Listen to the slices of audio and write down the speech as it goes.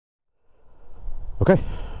Okay,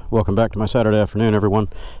 welcome back to my Saturday afternoon, everyone.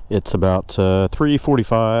 It's about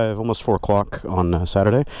 3:45, almost 4 o'clock on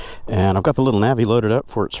Saturday, and I've got the little NAVI loaded up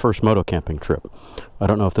for its first moto camping trip. I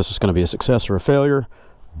don't know if this is going to be a success or a failure,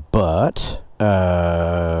 but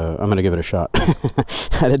I'm going to give it a shot.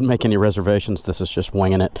 I didn't make any reservations. This is just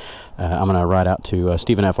winging it. I'm going to ride out to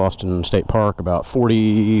Stephen F. Austin State Park, about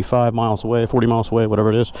 45 miles away, 40 miles away,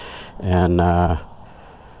 whatever it is, and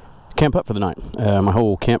camp up for the night. My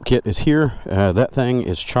whole camp kit is here. That thing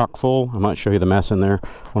is chock full. I might show you the mess in there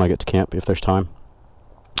when I get to camp if there's time.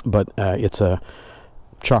 But it's a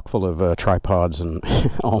chock full of tripods and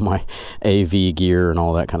all my AV gear and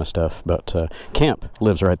all that kind of stuff. But camp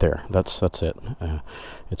lives right there. That's it.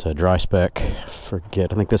 It's a dry spec. I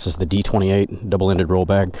think this is the D28 double-ended roll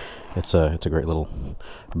bag. It's a great little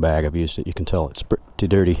bag. I've used it. You can tell it's pretty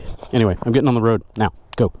dirty. Anyway, I'm getting on the road now.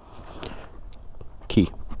 Go. Key.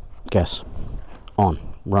 Gas. On.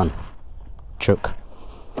 Run. Choke.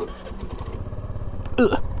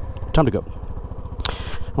 Ugh. Time to go.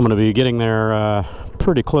 I'm going to be getting there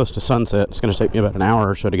pretty close to sunset. It's going to take me about an hour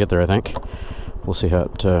or so to get there, I think. We'll see how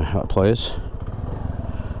it plays.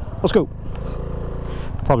 Let's go.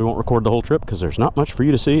 Probably won't record the whole trip because there's not much for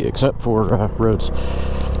you to see except for roads.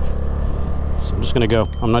 So I'm just going to go.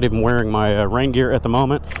 I'm not even wearing my rain gear at the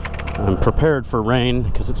moment. I'm prepared for rain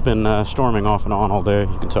because it's been storming off and on all day.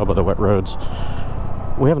 You can tell by the wet roads.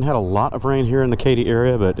 We haven't had a lot of rain here in the Katy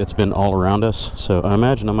area, but it's been all around us. So I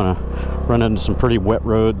imagine I'm going to run into some pretty wet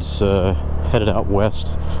roads headed out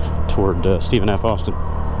west toward Stephen F. Austin.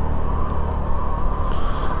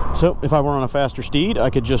 So if I were on a faster steed, I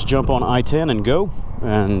could just jump on I-10 and go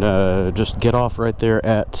and just get off right there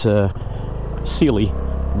at Sealy.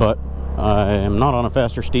 But I am not on a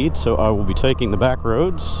faster steed, so I will be taking the back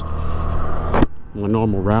roads. My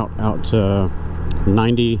normal route out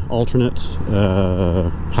 90 alternate,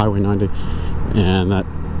 Highway 90, and that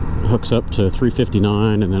hooks up to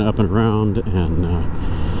 359 and then up and around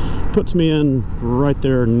and puts me in right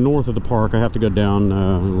there north of the park. I have to go down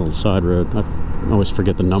a little side road. I always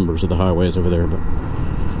forget the numbers of the highways over there, but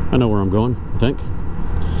I know where I'm going, I think.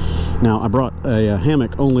 Now, I brought a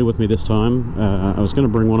hammock only with me this time. I was going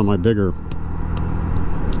to bring one of my bigger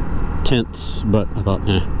tents, but I thought,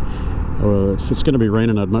 nah. If it's going to be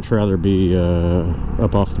raining, I'd much rather be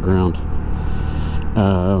up off the ground.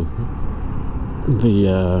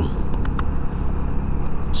 The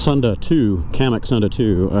Sunda 2, Hammock Sunda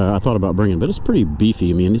 2, I thought about bringing, but it's pretty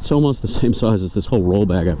beefy. I mean, it's almost the same size as this whole roll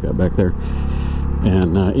bag I've got back there.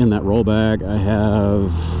 And in that roll bag, I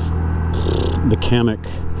have the Hammock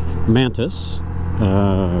Mantis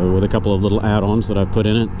with a couple of little add-ons that I've put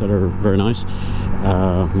in it that are very nice.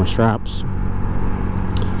 My straps.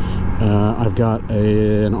 I've got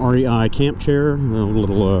an REI camp chair, a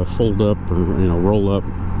little fold-up or roll-up,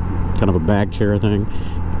 kind of a bag chair thing.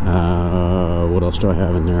 What else do I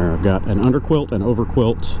have in there? I've got an underquilt and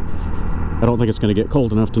overquilt. I don't think it's going to get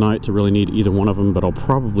cold enough tonight to really need either one of them, but I'll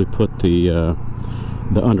probably put the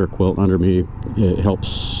underquilt under me. It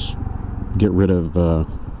helps get rid of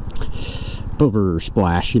over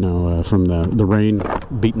splash, from the rain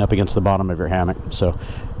beating up against the bottom of your hammock. So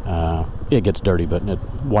it gets dirty, but it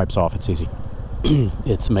wipes off. It's easy.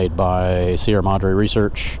 It's made by Sierra Madre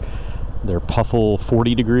Research. Their Puffle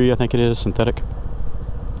 40 degree, I think it is, synthetic.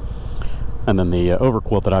 And then the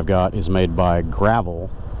overquilt that I've got is made by Gravel,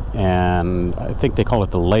 and I think they call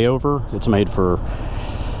it the layover. It's made for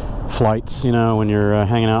flights, when you're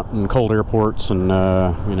hanging out in cold airports and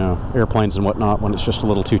airplanes and whatnot, when it's just a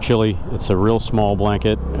little too chilly. It's a real small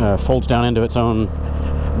blanket, folds down into its own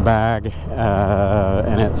bag,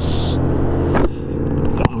 and it's,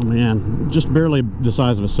 oh man, just barely the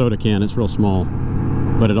size of a soda can. It's real small,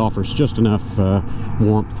 but it offers just enough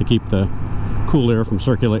warmth to keep the cool air from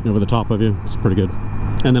circulating over the top of you. It's pretty good.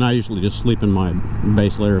 And then I usually just sleep in my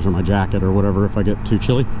base layers or my jacket or whatever if I get too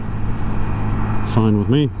chilly. Fine with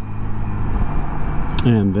me.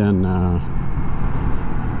 And then I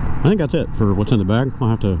think that's it for what's in the bag. I'll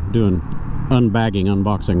have to do an unbagging,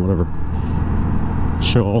 unboxing, whatever.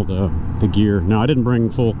 Show all the gear. Now, I didn't bring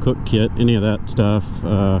full cook kit, any of that stuff.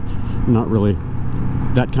 Not really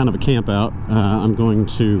that kind of a camp out. I'm going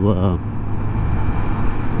to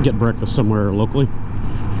get breakfast somewhere locally.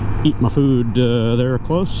 Eat my food there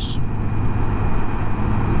close.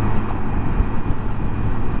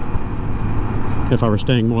 If I were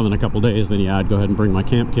staying more than a couple days, then yeah, I'd go ahead and bring my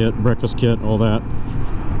camp kit, breakfast kit, all that.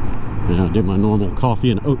 Do my normal coffee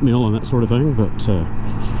and oatmeal and that sort of thing. But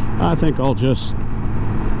I think I'll just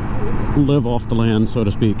live off the land, so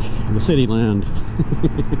to speak, the city land.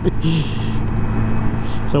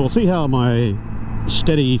 So we'll see how my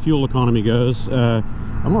steady fuel economy goes.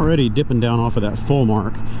 I'm already dipping down off of that full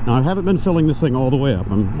mark. Now, I haven't been filling this thing all the way up.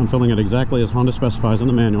 I'm filling it exactly as Honda specifies in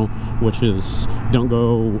the manual, which is don't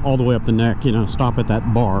go all the way up the neck, you know, stop at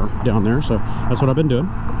that bar down there. So that's what I've been doing.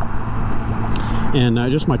 And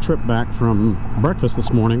just my trip back from breakfast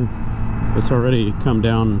this morning, it's already come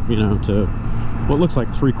down, you know, to what looks like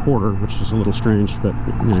 3/4, which is a little strange, but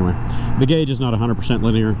anyway. The gauge is not 100%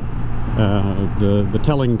 linear. The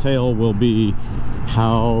telling tale will be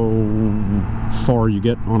how far you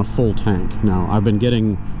get on a full tank. Now, I've been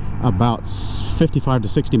getting about 55 to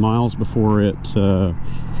 60 miles before it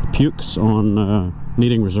pukes on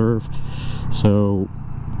needing reserve. So,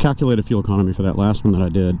 calculated fuel economy for that last one that I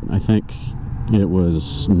did, I think it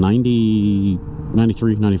was 90,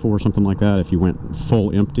 93, 94, something like that if you went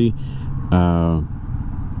full empty.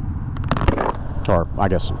 Or I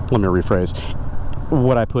guess, let me rephrase.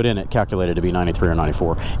 What I put in it calculated to be 93 or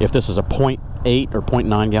 94. If this is a 0.8 or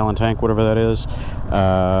 0.9 gallon tank, whatever that is,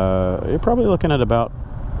 you're probably looking at about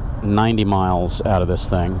 90 miles out of this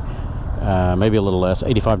thing. Maybe a little less,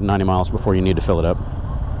 85 to 90 miles before you need to fill it up.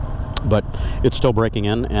 But it's still breaking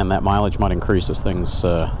in, and that mileage might increase as things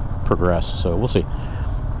progress, so we'll see.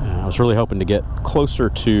 I was really hoping to get closer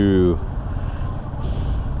to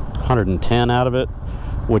 110 out of it,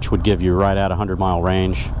 which would give you right at 100-mile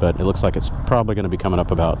range, but it looks like it's probably going to be coming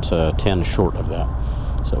up about 10 short of that,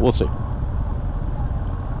 so we'll see.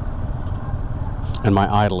 And my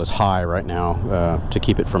idle is high right now to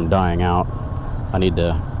keep it from dying out. I need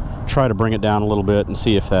to try to bring it down a little bit and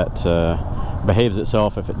see if that behaves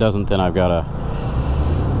itself. If it doesn't, then I've got to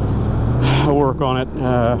work on it,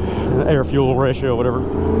 air fuel ratio, whatever.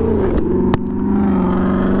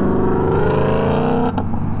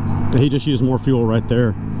 He just used more fuel right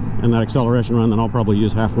there in that acceleration run than I'll probably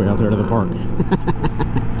use halfway out there to the park.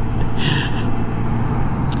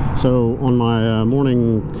 So on my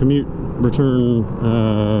morning commute return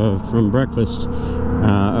from breakfast,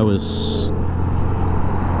 I was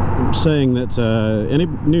saying that any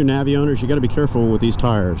new NAVI owners, you got to be careful with these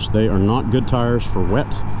tires. They are not good tires for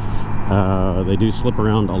wet. They do slip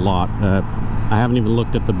around a lot. I haven't even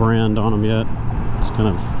looked at the brand on them yet. It's kind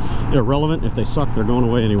of irrelevant. If they suck, they're going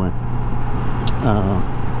away anyway.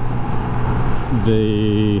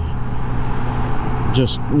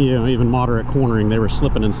 Just, you know, even moderate cornering, they were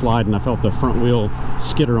slipping and sliding. I felt the front wheel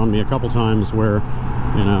skitter on me a couple times where,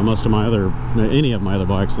 you know, most of my other, any of my other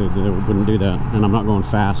bikes, they wouldn't do that. And I'm not going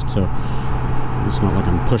fast, so it's not like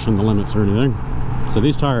I'm pushing the limits or anything. So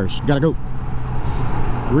these tires, gotta go.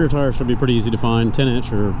 Rear tires should be pretty easy to find.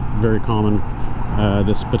 10-inch are very common.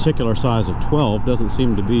 This particular size of 12 doesn't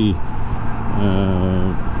seem to be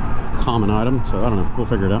a common item, so I don't know. We'll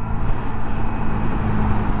figure it out.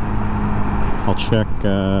 I'll check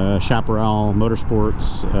Chaparral,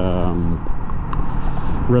 Motorsports,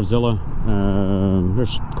 Revzilla.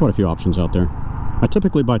 There's quite a few options out there. I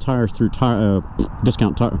typically buy tires through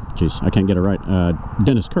discount tire. Jeez, I can't get it right.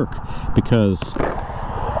 Dennis Kirk, because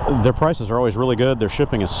their prices are always really good. Their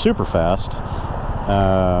shipping is super fast.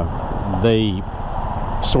 They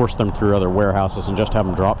source them through other warehouses and just have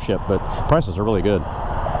them drop ship, but prices are really good.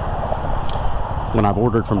 When I've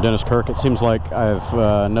ordered from Dennis Kirk, it seems like I've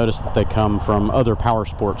noticed that they come from other power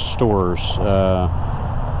sports stores,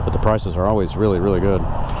 but the prices are always really, really good.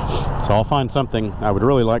 So I'll find something. I would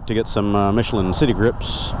really like to get some Michelin City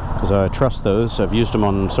Grips, because I trust those. I've used them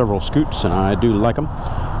on several scoots, and I do like them.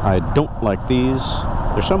 I don't like these.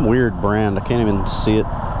 There's some weird brand. I can't even see it.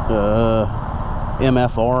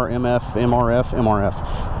 MFR, MF, MRF, MRF.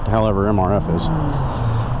 However MRF is.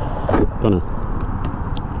 Gonna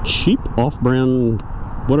cheap off-brand,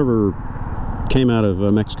 whatever came out of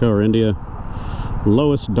Mexico or India.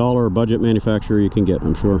 Lowest dollar budget manufacturer you can get,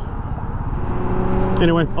 I'm sure.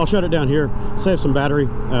 Anyway, I'll shut it down here, save some battery.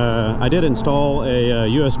 I did install a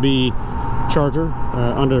USB charger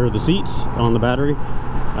under the seat on the battery.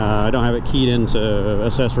 I don't have it keyed into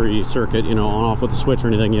accessory circuit, you know, on off with the switch or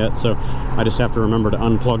anything yet, so I just have to remember to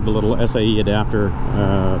unplug the little SAE adapter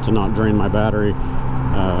to not drain my battery.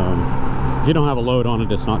 If you don't have a load on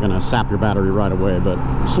it, it's not going to sap your battery right away, but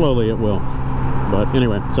slowly it will. But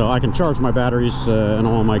anyway, so I can charge my batteries and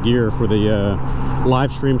all my gear for the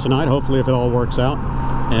live stream tonight, hopefully, if it all works out.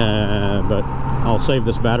 But I'll save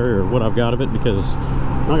this battery, or what I've got of it, because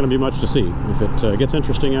not going to be much to see. If it gets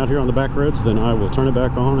interesting out here on the back roads, then I will turn it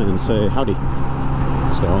back on and say howdy.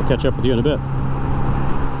 So I'll catch up with you in a bit.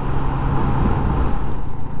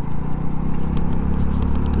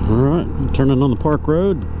 Alright, I'm turning on the Park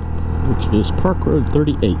Road, which is Park Road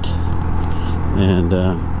 38. And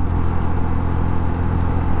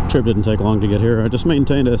trip didn't take long to get here. I just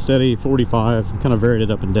maintained a steady 45, kind of varied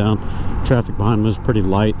it up and down. Traffic behind me was pretty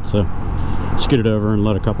light, so skidded over and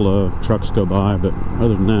let a couple of trucks go by, but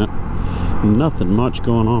other than that, nothing much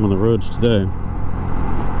going on the roads today.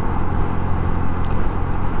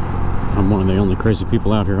 I'm one of the only crazy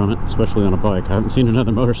people out here on it, especially on a bike. I haven't seen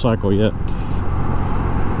another motorcycle yet.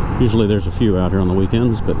 Usually there's a few out here on the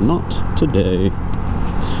weekends, but not today.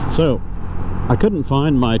 So, I couldn't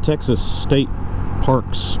find my Texas State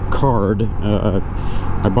Parks card.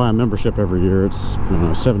 I buy a membership every year. It's, I don't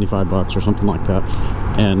know, 75 bucks or something like that,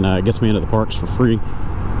 and it gets me into the parks for free.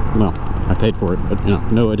 Well, I paid for it, but you know,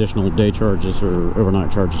 no additional day charges or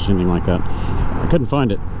overnight charges, anything like that. I couldn't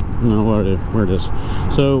find it. I don't know where it is.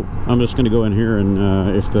 So I'm just going to go in here,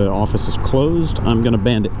 and if the office is closed, I'm going to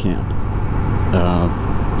bandit camp.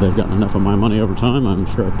 They've gotten enough of my money over time. I'm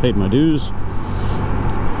sure I've paid my dues.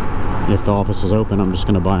 If the office is open, I'm just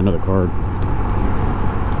going to buy another card.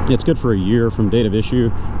 It's good for a year from date of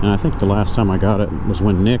issue, and I think the last time I got it was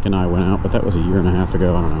when Nick and I went out, but that was a year and a half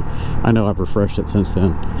ago. I don't know. I know I've refreshed it since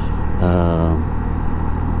then.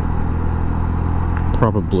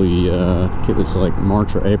 Probably, I think it was like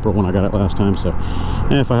March or April when I got it last time, so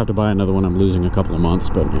if I have to buy another one, I'm losing a couple of months,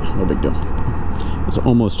 but yeah, no big deal. It's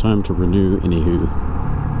almost time to renew anywho.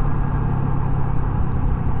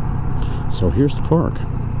 So here's the park.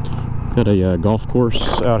 Got a golf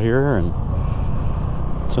course out here, and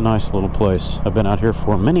it's a nice little place. I've been out here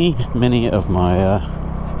for many of my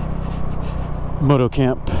moto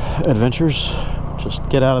camp adventures. Just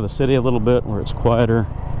get out of the city a little bit where it's quieter.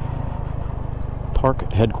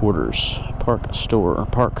 Park headquarters, park store,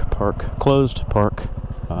 park, closed park.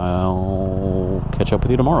 I'll catch up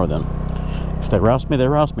with you tomorrow then. If they roust me, they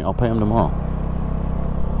roust me. I'll pay them tomorrow.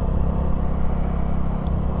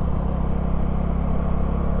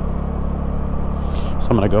 So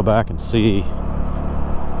I'm going to go back and see,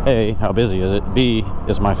 A, how busy is it? B,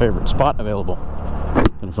 is my favorite spot available?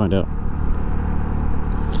 Gonna find out.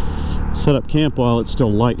 Set up camp while it's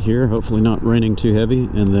still light here, hopefully not raining too heavy,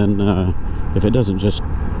 and then if it doesn't just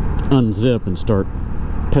unzip and start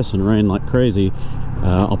pissing rain like crazy,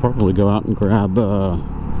 I'll probably go out and grab a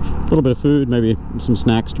little bit of food, maybe some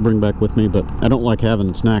snacks to bring back with me, but I don't like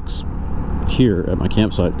having snacks here at my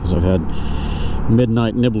campsite because I've had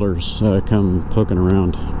midnight nibblers come poking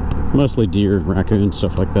around. Mostly deer, raccoons,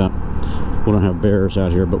 stuff like that. We don't have bears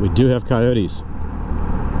out here, but we do have coyotes.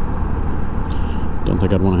 Don't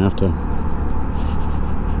think I'd want to have to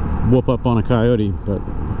whoop up on a coyote, but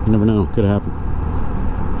you never know, could happen.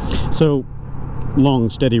 So, long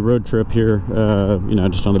steady road trip here, you know,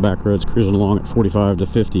 just on the back roads, cruising along at 45 to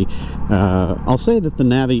 50. I'll say that the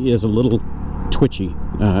NAVI is a little twitchy,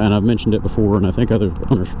 and I've mentioned it before, and I think other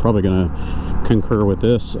owners are probably going to concur with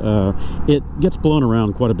this. It gets blown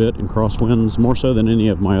around quite a bit in crosswinds, more so than any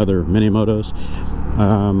of my other mini motos.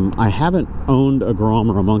 I haven't owned a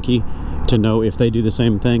Grom or a Monkey to know if they do the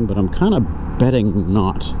same thing, but I'm kind of betting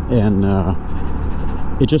not, and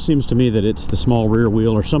it just seems to me that it's the small rear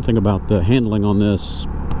wheel or something about the handling on this,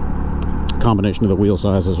 combination of the wheel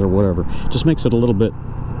sizes or whatever, just makes it a little bit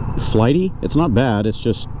flighty. It's not bad, it's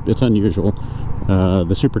just, it's unusual.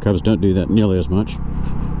 The Super Cubs don't do that nearly as much.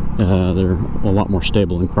 They're a lot more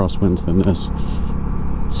stable in crosswinds than this,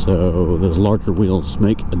 so those larger wheels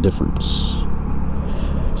make a difference.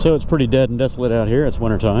 So it's pretty dead and desolate out here. It's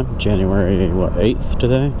wintertime, January, what, 8th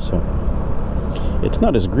today, so it's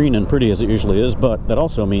not as green and pretty as it usually is, but that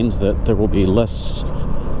also means that there will be less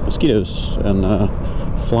mosquitoes and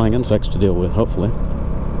flying insects to deal with, hopefully.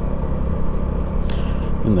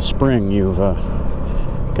 In the spring, you've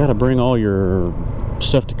got to bring all your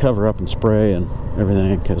stuff to cover up and spray and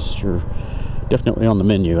everything, because you're definitely on the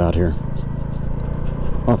menu out here.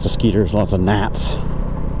 Lots of skeeters, lots of gnats.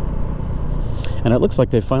 And it looks like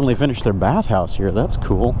they finally finished their bathhouse here. That's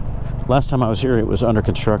cool. Last time I was here, it was under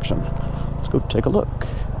construction. Let's go take a look.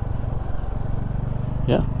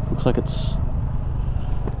 Yeah, looks like it's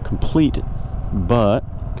complete, but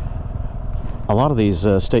a lot of these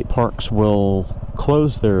state parks will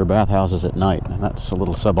close their bathhouses at night, and that's a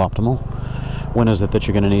little suboptimal. When is it that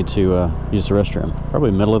you're going to need to use the restroom? Probably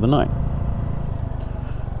middle of the night.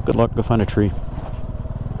 Good luck, go find a tree.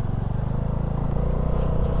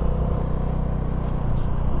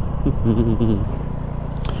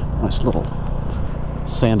 Nice little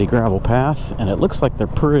sandy gravel path, and it looks like they're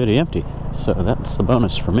pretty empty, so that's a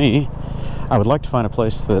bonus for me. I would like to find a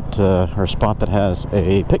place that, or a spot that has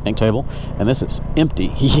a picnic table, and this is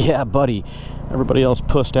empty. Yeah, buddy. Everybody else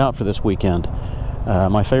pussed out for this weekend.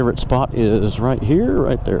 My favorite spot is right here,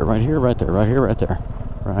 right there, right here, right there, right here, right there,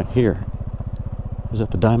 right here. Is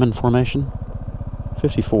that the diamond formation?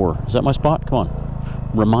 54. Is that my spot? Come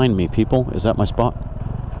on. Remind me, people. Is that my spot?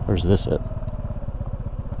 Or is this it?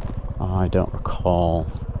 I don't recall.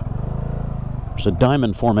 There's a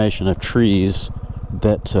diamond formation of trees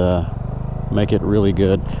that make it really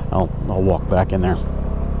good. I'll walk back in there.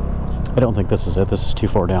 I don't think this is it. This is too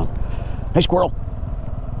far down. Hey, squirrel!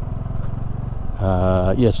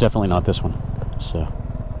 Yeah, it's definitely not this one. So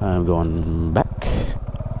I'm going back.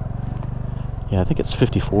 Yeah, I think it's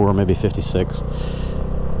 54, maybe 56.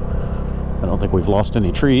 I don't think we've lost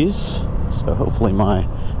any trees, so hopefully my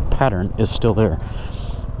pattern is still there.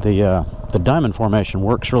 The diamond formation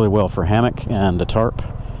works really well for hammock and a tarp.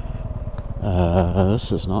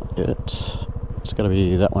 This is not it. It's got to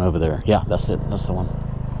be that one over there. Yeah, that's it. That's the one.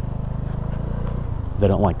 They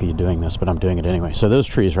don't like you doing this, but I'm doing it anyway. So those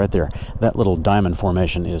trees right there, that little diamond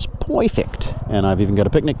formation is perfect. And I've even got a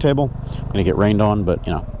picnic table. I'm going to get rained on, but,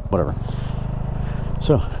 you know, whatever.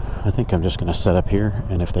 So I think I'm just going to set up here,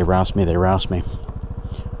 and if they rouse me, they rouse me.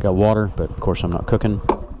 Got water, but of course I'm not cooking.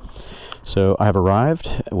 So I have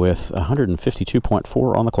arrived with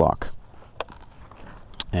 152.4 on the clock.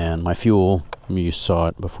 And my fuel, you saw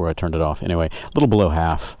it before I turned it off. Anyway, a little below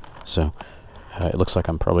half. So it looks like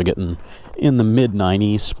I'm probably getting in the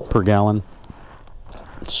mid-90s per gallon.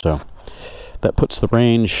 So that puts the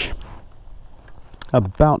range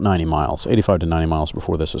about 90 miles, 85 to 90 miles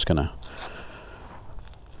before this is going to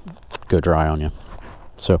go dry on you.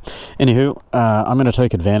 So anywho, I'm going to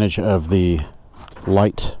take advantage of the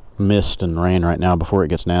light mist and rain right now before it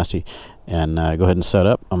gets nasty and go ahead and set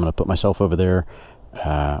up. I'm going to put myself over there.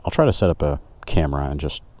 I'll try to set up a camera and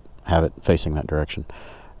just have it facing that direction.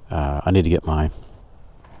 I need to get my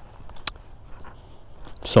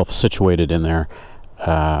self situated in there.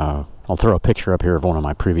 I'll throw a picture up here of one of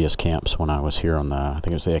my previous camps when I was here on the, I think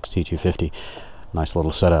it was the XT250. Nice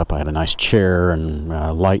little setup. I had a nice chair and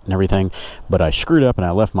light and everything, but I screwed up and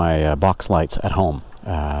I left my box lights at home.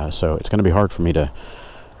 So it's going to be hard for me to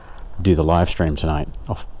do the live stream tonight.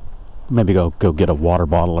 I'll maybe go get a water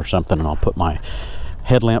bottle or something, and I'll put my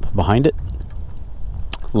headlamp behind it,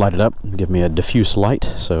 light it up, give me a diffuse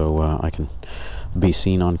light so I can be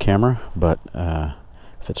seen on camera. But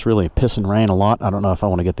if it's really pissing rain a lot, I don't know if I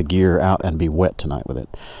want to get the gear out and be wet tonight with it.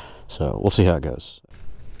 So we'll see how it goes.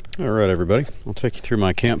 Alright everybody, I'll take you through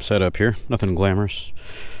my camp setup here. Nothing glamorous.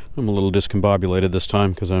 I'm a little discombobulated this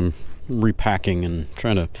time because I'm repacking and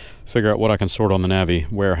trying to figure out what I can sort on the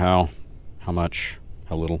NAVI, where, how much,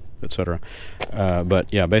 how little, etc.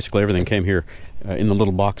 But yeah, basically everything came here in the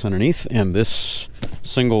little box underneath, and this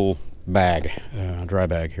single bag, dry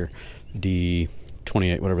bag here,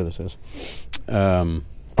 D28, whatever this is.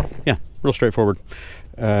 Yeah, real straightforward.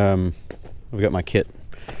 I've got my kit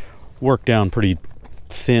worked down pretty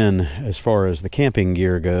thin as far as the camping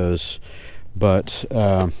gear goes, but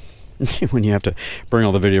when you have to bring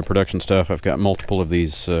all the video production stuff, I've got multiple of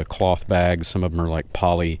these cloth bags. Some of them are like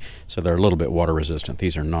poly, so they're a little bit water resistant.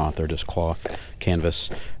 These are not, they're just cloth canvas,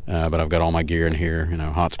 but I've got all my gear in here, you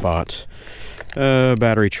know, hotspot,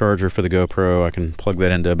 battery charger for the GoPro. I can plug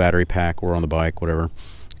that into a battery pack or on the bike, whatever.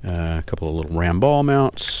 A couple of little ram ball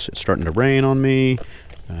mounts. It's starting to rain on me.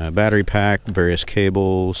 Battery pack, various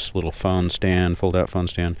cables, little phone stand, fold-out phone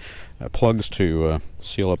stand, plugs to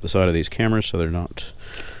seal up the side of these cameras so they're not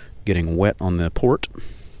getting wet on the port.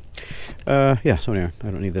 Yeah, so anyway,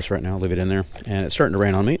 I don't need this right now. I'll leave it in there. And it's starting to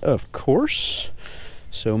rain on me, of course.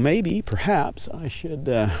 So maybe, perhaps, I should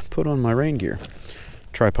put on my rain gear.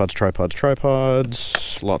 Tripods, tripods,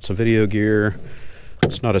 tripods. Lots of video gear.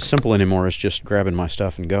 It's not as simple anymore as just grabbing my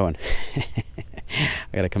stuff and going. I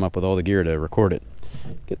got to come up with all the gear to record it.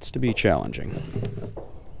 Gets to be challenging.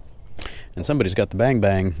 And somebody's got the bang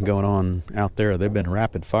bang going on out there. They've been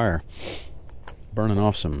rapid fire, burning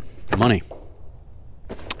off some money.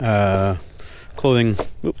 Clothing.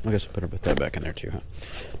 Oop, I guess I better put that back in there too, huh?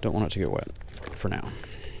 Don't want it to get wet for now.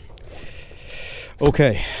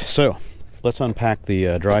 Okay, so let's unpack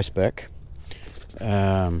the dry spec.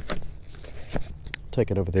 Take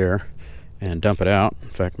it over there and dump it out. In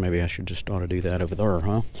fact, maybe I should just ought to do that over there,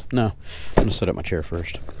 huh? No, I'm going to set up my chair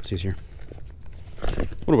first. It's easier.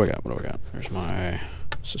 What do I got? What do I got? There's my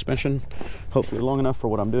suspension. Hopefully long enough for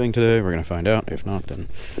what I'm doing today. We're going to find out. If not, then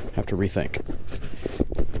have to rethink.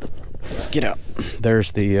 Get out.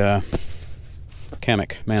 There's the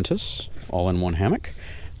Hammock Mantis, all-in-one hammock.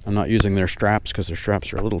 I'm not using their straps because their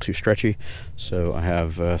straps are a little too stretchy. So I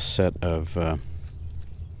have a set of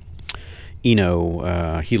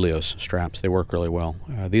Helios straps. They work really well.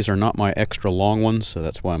 These are not my extra long ones, so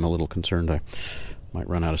that's why I'm a little concerned I might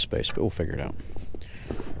run out of space, but we'll figure it out.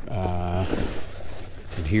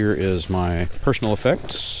 And here is my personal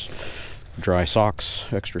effects. Dry socks,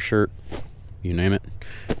 extra shirt, you name it.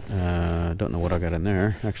 Don't know what I got in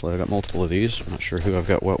there. Actually, I got multiple of these. I'm not sure who I've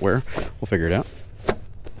got what where. We'll figure it out.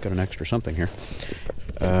 Got an extra something here.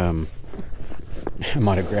 I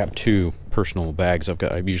might have grabbed 2 personal bags.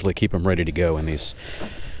 I usually keep them ready to go in these.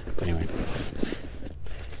 Anyway,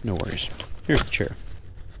 no worries. Here's the chair.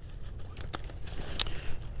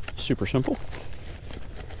 Super simple.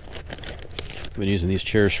 I've been using these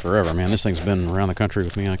chairs forever, man. This thing's been around the country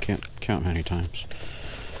with me. I can't count how many times.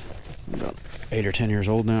 About 8 or 10 years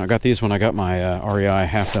old now. I got these when I got my REI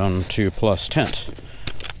half-dome 2 plus tent.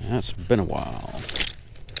 That's been a while.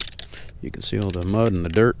 You can see all the mud and the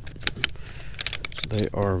dirt. They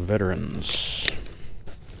are veterans.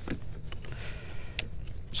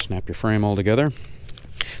 Snap your frame all together.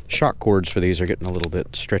 Shock cords for these are getting a little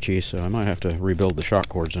bit stretchy, so I might have to rebuild the shock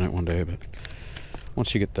cords in it one day. But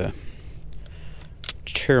once you get the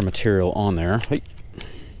chair material on there,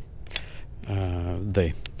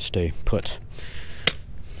 they stay put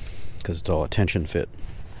because it's all a tension fit.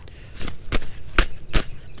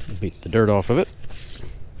 Beat the dirt off of it,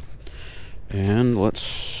 and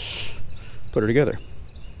let's put her together.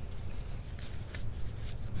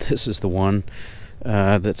 This is the one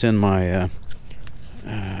that's in my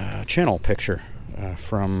channel picture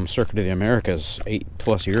from Circuit of the Americas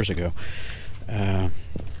 8+ years ago.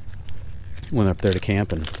 Went up there to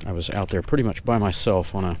camp, and I was out there pretty much by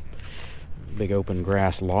myself on a big open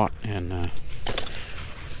grass lot, and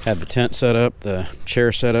had the tent set up, the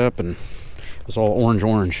chair set up, and it was all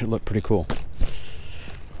orange. It looked pretty cool.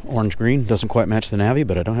 Orange green doesn't quite match the NAVI,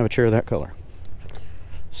 but I don't have a chair that color.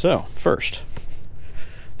 So first,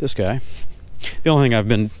 this guy. The only thing I've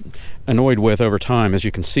been annoyed with over time, as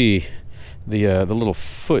you can see, the little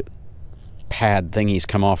foot pad thingies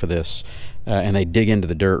come off of this, and they dig into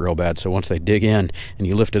the dirt real bad. So once they dig in and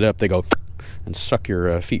you lift it up, they go and suck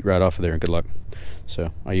your feet right off of there, and good luck.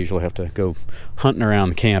 So I usually have to go hunting around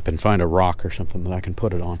the camp and find a rock or something that I can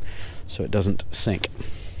put it on so it doesn't sink.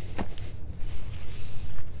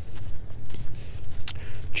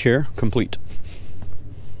 Chair complete.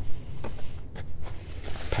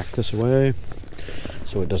 Pack this away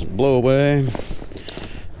so it doesn't blow away.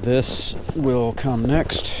 This will come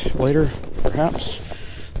next, later, perhaps.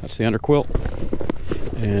 That's the underquilt,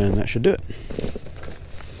 and that should do it.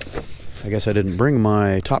 I guess I didn't bring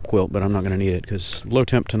my top quilt, but I'm not going to need it because low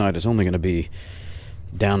temp tonight is only going to be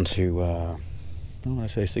down to, what did I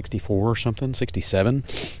say, 64 or something, 67.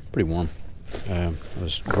 Pretty warm. I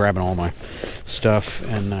was grabbing all my stuff,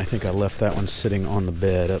 and I think I left that one sitting on the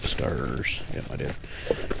bed upstairs. Yep, I did.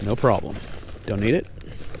 No problem. Don't need it.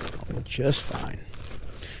 I'll be just fine.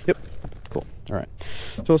 Yep, cool. All right,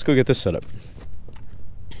 so let's go get this set up.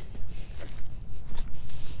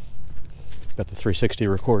 Got the 360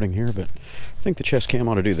 recording here, but I think the chest cam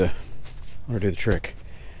ought to do the trick.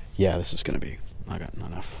 Yeah, this is going to be. I got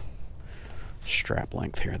enough strap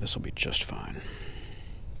length here. This will be just fine.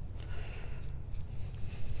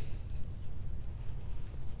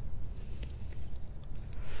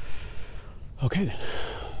 Okay then.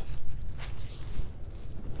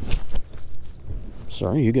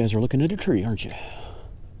 Sorry, you guys are looking at a tree, aren't you?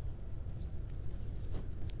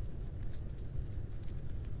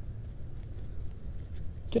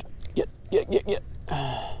 Get.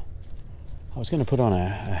 I was going to put on a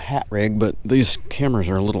hat rig, but these cameras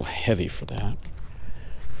are a little heavy for that.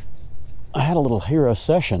 I had a little Hero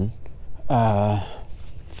session, Hero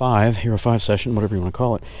 5 session, whatever you want to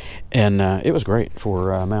call it, and it was great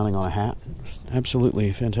for mounting on a hat. It was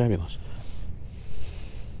absolutely fantabulous.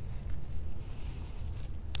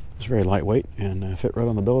 It's very lightweight and fit right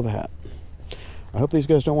on the bill of the hat. I hope these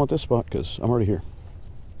guys don't want this spot because I'm already here.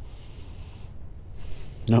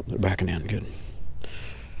 Nope, they're backing in. Good.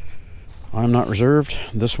 I'm not reserved.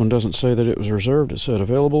 This one doesn't say that it was reserved. It said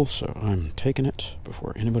available, so I'm taking it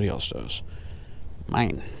before anybody else does.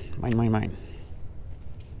 Mine.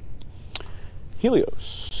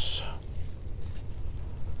 Helios.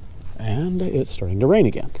 And it's starting to rain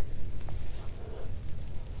again.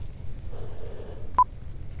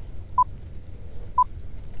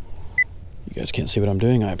 You guys can't see what I'm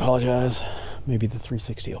doing. I apologize. Maybe the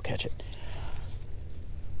 360 will catch it.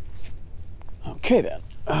 Okay then.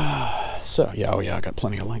 So yeah, I got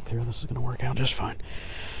plenty of length here. This is going to work out just fine.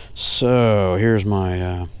 So here's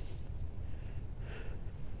my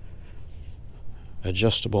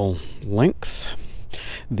adjustable length.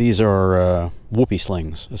 These are whoopee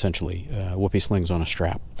slings, essentially. Whoopee slings on a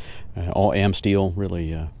strap. All AM steel,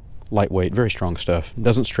 really lightweight, very strong stuff.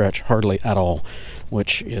 Doesn't stretch hardly at all,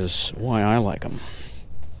 which is why I like them.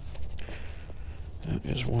 That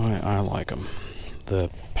is why I like them. The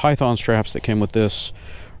Python straps that came with this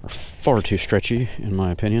are far too stretchy, in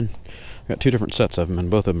my opinion. I've got 2 different sets of them, and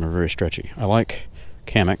both of them are very stretchy. I like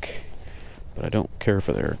Hammock, but I don't care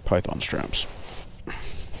for their Python straps.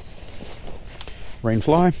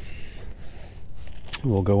 Rainfly.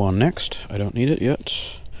 will go on next. I don't need it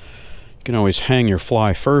yet. You can always hang your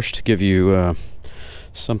fly first to give you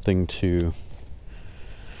something to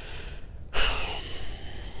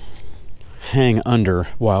hang under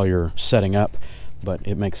while you're setting up, but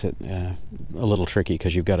it makes it a little tricky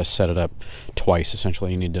because you've got to set it up twice.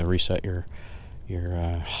 Essentially, you need to reset your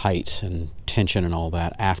height and tension and all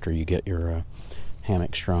that after you get your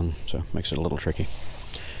hammock strung, so it makes it a little tricky.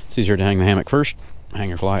 It's easier to hang the hammock first, hang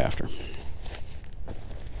your fly after.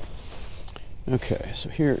 Okay, so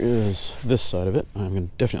here is this side of it.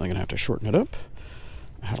 I'm definitely going to have to shorten it up.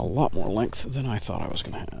 I had a lot more length than I thought I was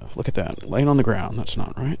going to have. Look at that, laying on the ground. That's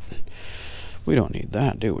not right. We don't need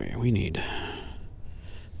that, do we? We need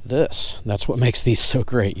this. That's what makes these so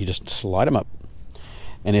great. You just slide them up.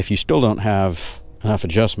 And if you still don't have enough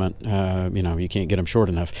adjustment, you know, you can't get them short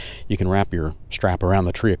enough, you can wrap your strap around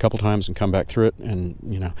the tree a couple times and come back through it and,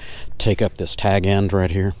 you know, take up this tag end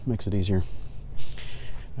right here. Makes it easier.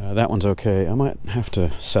 That one's okay. I might have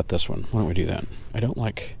to set this one. Why don't we do that? I don't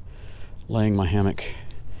like laying my hammock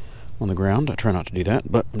on the ground. I try not to do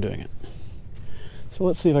that, but I'm doing it. So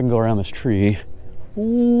let's see if I can go around this tree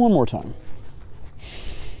one more time.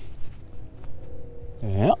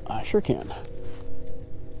 Yeah, I sure can.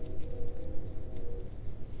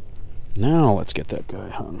 Now let's get that guy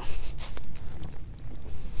hung.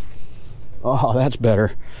 Oh, that's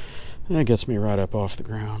better. That gets me right up off the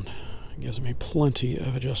ground. It gives me plenty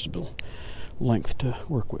of adjustable length to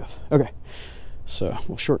work with. Okay, so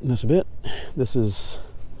we'll shorten this a bit. This is...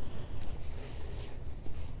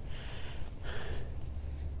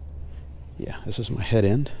 yeah, this is my head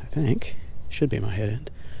end, I think. Should be my head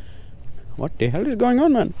end. What the hell is going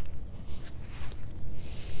on, man?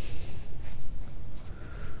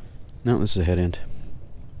 No, this is a head end.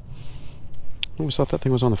 I always thought that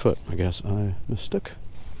thing was on the foot. I guess I mistook.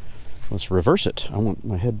 Let's reverse it. I want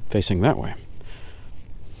my head facing that way.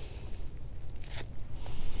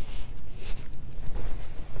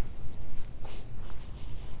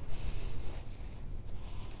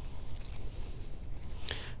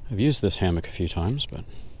 I've used this hammock a few times, but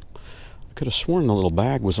I could have sworn the little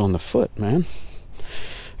bag was on the foot, man.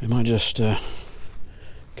 Am I just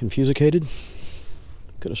confusicated?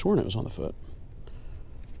 Could have sworn it was on the foot.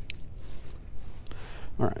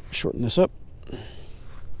 All right, shorten this up.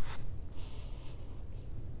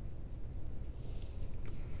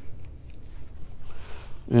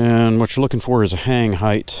 And what you're looking for is a hang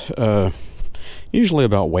height, usually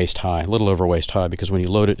about waist high, a little over waist high, because when you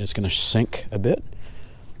load it, it's going to sink a bit.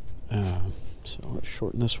 So let's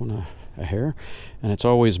shorten this one a hair. And it's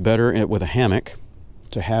always better with a hammock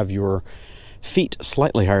to have your feet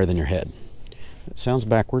slightly higher than your head. It sounds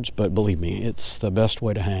backwards, but believe me, it's the best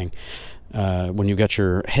way to hang. When you've got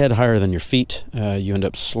your head higher than your feet, you end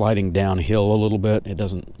up sliding downhill a little bit. It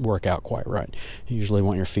doesn't work out quite right. You usually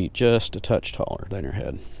want your feet just a touch taller than your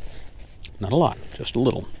head. Not a lot, just a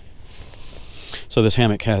little. So this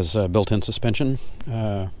hammock has built-in suspension,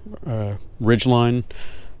 ridgeline.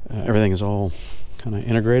 Everything is all kind of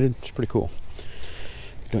integrated. It's pretty cool.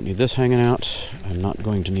 Don't need this hanging out. I'm not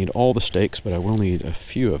going to need all the stakes, but I will need a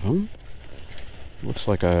few of them. Looks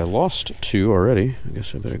like I lost two already. I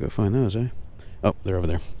guess I better go find those, eh? Oh, they're over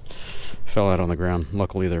there. Fell out on the ground.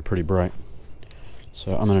 Luckily, they're pretty bright.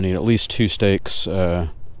 So I'm going to need at least 2 stakes. I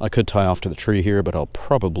could tie off to the tree here, but I'll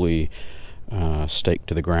probably stake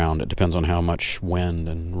to the ground. It depends on how much wind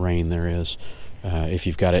and rain there is. If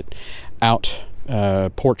you've got it out,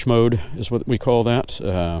 porch mode is what we call that.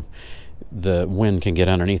 The wind can get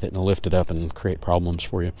underneath it and lift it up and create problems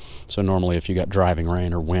for you. So normally if you got driving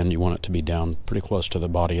rain or wind, you want it to be down pretty close to the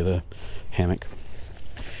body of the hammock.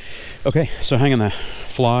 Okay, so hanging the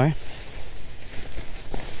fly.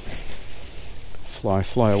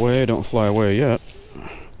 Fly away, don't fly away yet.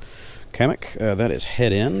 Hammock, that is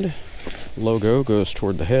head end. Logo goes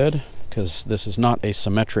toward the head because this is not a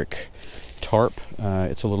symmetric tarp.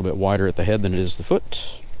 It's a little bit wider at the head than it is the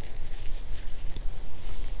foot.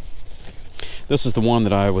 This is the one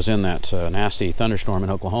that I was in that nasty thunderstorm in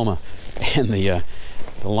Oklahoma, and the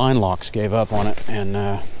line locks gave up on it, and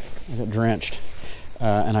I got drenched.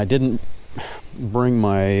 And I didn't bring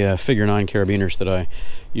my figure 9 carabiners that I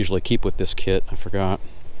usually keep with this kit. I forgot.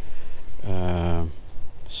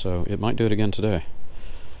 So it might do it again today.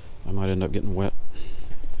 I might end up getting wet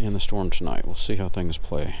in the storm tonight. We'll see how things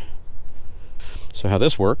play. So how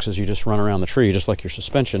this works is you just run around the tree just like your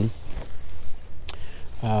suspension.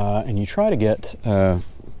 And you try to get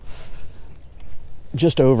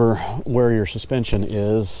just over where your suspension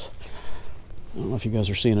is. I don't know if you guys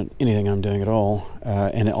are seeing anything I'm doing at all.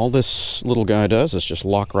 And all this little guy does is just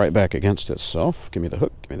lock right back against itself. Give me the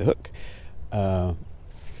hook, give me the hook.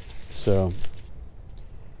 So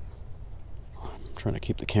trying to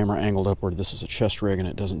keep the camera angled upward. This is a chest rig and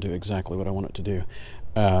it doesn't do exactly what I want it to do.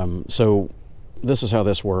 So this is how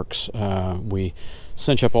this works. We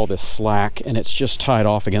cinch up all this slack and it's just tied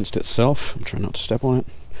off against itself. I'm trying not to step on it,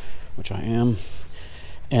 which I am.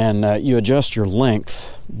 And you adjust your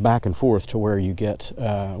length back and forth to where you get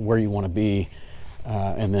where you want to be.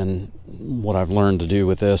 And then what I've learned to do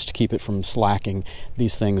with this to keep it from slacking,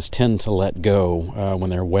 these things tend to let go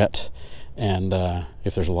when they're wet, and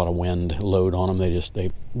if there's a lot of wind load on them,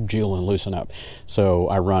 they jiggle and loosen up. So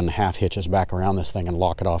I run half hitches back around this thing and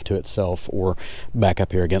lock it off to itself, or back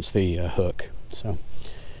up here against the hook. So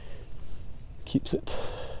keeps it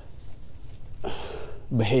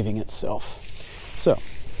behaving itself. So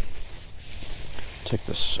take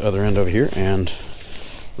this other end over here and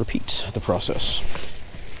repeat the process.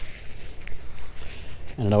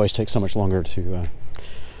 And it always takes so much longer to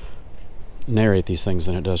narrate these things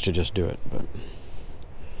than it does to just do it, but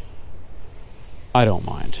I don't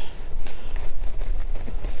mind.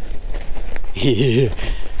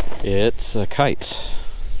 It's a kite.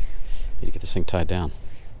 Need to get this thing tied down.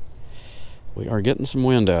 We are getting some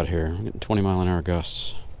wind out here. We're getting 20-mile-an-hour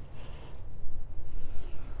gusts.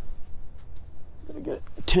 Gotta get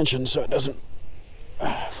tension so it doesn't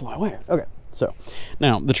fly away. Okay, so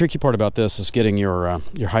now the tricky part about this is getting your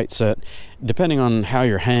height set. Depending on how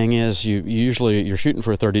your hang is, you're shooting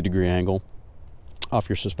for a 30-degree angle off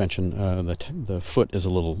your suspension. The foot is a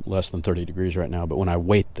little less than 30 degrees right now, but when I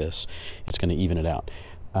weight this, it's going to even it out.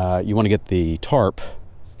 You want to get the tarp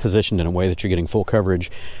positioned in a way that you're getting full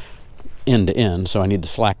coverage end to end. So I need to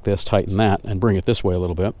slack this, tighten that, and bring it this way a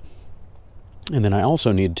little bit. And then I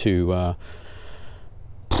also need to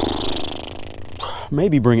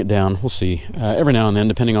maybe bring it down. We'll see. Every now and then,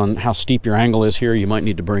 depending on how steep your angle is here, you might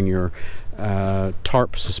need to bring your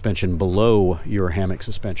tarp suspension below your hammock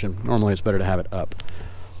suspension. Normally it's better to have it up.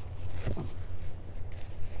 So,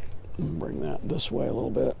 bring that this way a little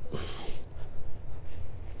bit.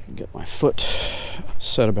 Get my foot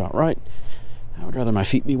set about right. I would rather my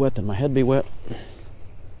feet be wet than my head be wet.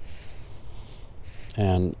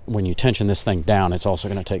 And when you tension this thing down, it's also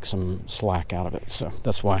going to take some slack out of it. So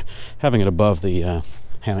that's why having it above the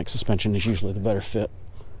hammock suspension is usually the better fit.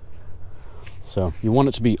 So you want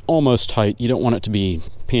it to be almost tight. You don't want it to be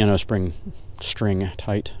piano string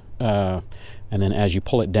tight. And then as you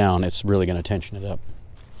pull it down, it's really going to tension it up.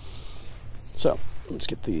 So let's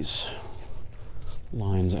get these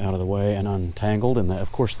lines out of the way and untangled. And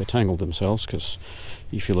of course they tangled themselves, because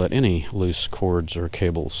if you let any loose cords or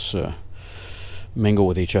cables mingle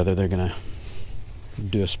with each other, they're gonna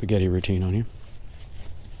do a spaghetti routine on you.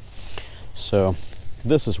 So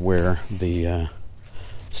this is where the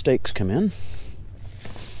stakes come in.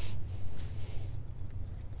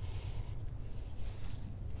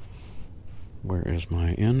 Where is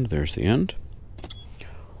my end? There's the end.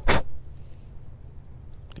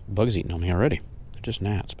 Bugs eating on me already. They're just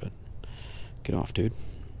gnats, but get off, dude.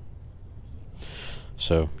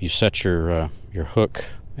 So you set your hook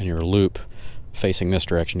and your loop facing this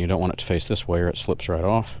direction. You don't want it to face this way or it slips right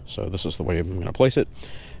off. So this is the way I'm going to place it.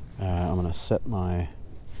 I'm going to set my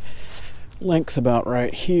length about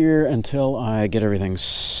right here until I get everything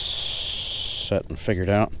set and figured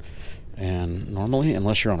out. And normally,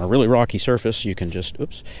 unless you're on a really rocky surface, you can just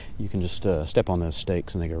step on those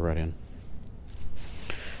stakes and they go right in.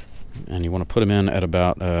 And you want to put them in at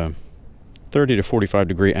about 30 to 45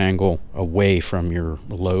 degree angle away from your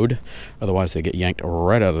load. Otherwise they get yanked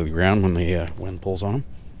right out of the ground when the wind pulls on them.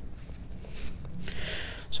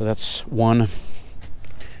 So that's one.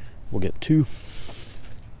 We'll get two.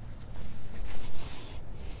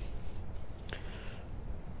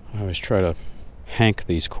 I always try to hank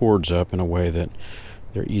these cords up in a way that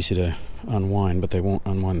they're easy to unwind, but they won't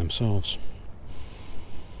unwind themselves.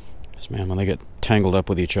 Because man, when they get tangled up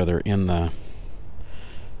with each other in the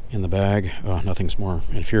bag, nothing's more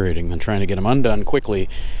infuriating than trying to get them undone quickly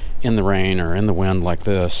in the rain or in the wind like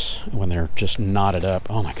this when they're just knotted up.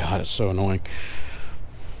 Oh my god, it's so annoying.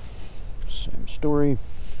 Same story.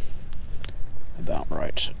 About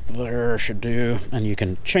right there should do. And you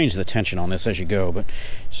can change the tension on this as you go, but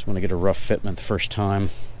just want to get a rough fitment the first time.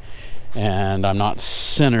 And I'm not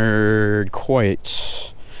centered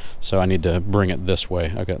quite, so I need to bring it this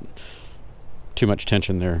way. I've got too much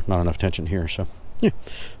tension there, not enough tension here, so yeah,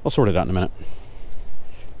 I'll sort it out in a minute.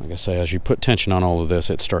 Like I say, as you put tension on all of this,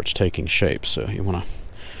 it starts taking shape, so you want to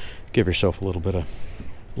give yourself a little bit of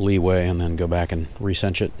leeway and then go back and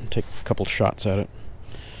recinch it and take a couple shots at it.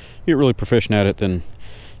 If you're really proficient at it, then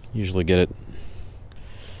usually get it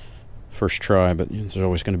first try, but there's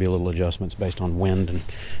always going to be a little adjustments based on wind and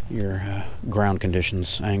your ground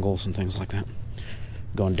conditions, angles, and things like that.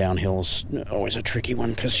 Going downhill is always a tricky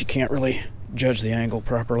one because you can't really judge the angle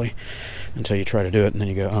properly until you try to do it, and then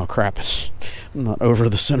you go, oh crap, I'm not over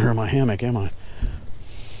the center of my hammock, am I?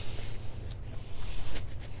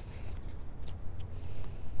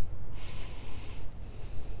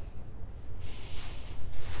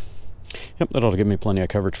 Yep, that ought to give me plenty of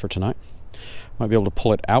coverage for tonight. Might be able to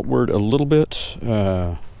pull it outward a little bit.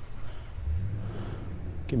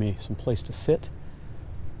 Give me some place to sit.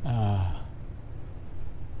 Let's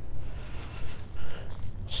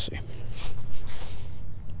see.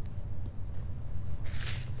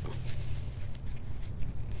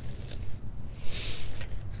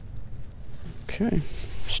 Okay,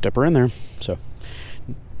 step her in there. So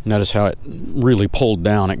notice how it really pulled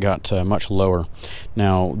down. It got much lower.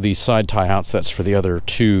 Now these side tie outs, that's for the other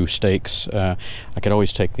two stakes. I could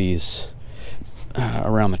always take these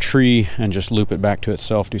around the tree and just loop it back to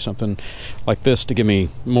itself, do something like this to give me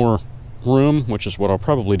more room, which is what I'll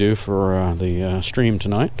probably do for the stream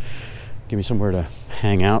tonight. Give me somewhere to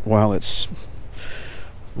hang out while it's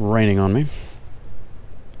raining on me.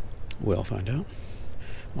 We'll find out.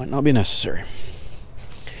 Might not be necessary.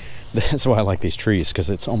 That's why I like these trees, because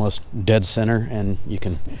it's almost dead center and you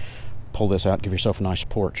can pull this out, give yourself a nice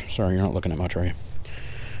porch. Sorry, you're not looking at much, are you?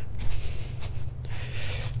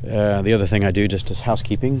 The other thing I do just as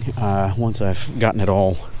housekeeping, once I've gotten it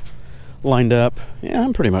all lined up, yeah,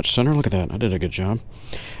 I'm pretty much center. Look at that. I did a good job.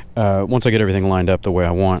 Once I get everything lined up the way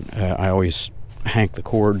I want, I always hank the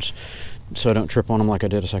cords so I don't trip on them like I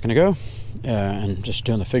did a second ago. And just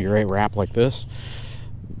doing the figure 8 wrap like this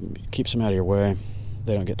keeps them out of your way.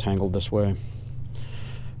 They don't get tangled this way. And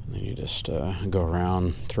then you just go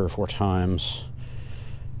around 3 or 4 times,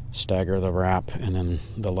 stagger the wrap, and then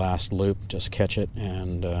the last loop, just catch it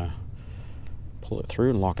and pull it through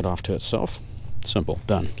and lock it off to itself. Simple.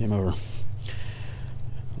 Done. Game over.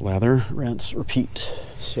 Lather, rinse, repeat.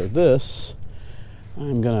 So this,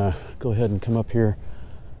 I'm gonna go ahead and come up here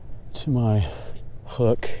to my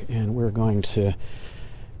hook, and we're going to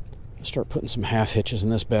start putting some half hitches in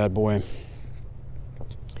this bad boy.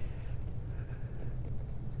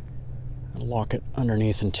 And lock it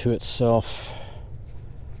underneath and to itself.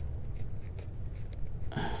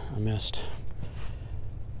 I missed.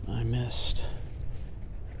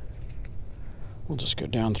 We'll just go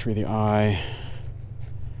down through the eye,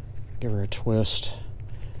 give her a twist,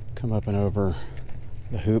 come up and over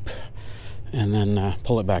the hoop, and then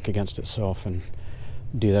pull it back against itself, and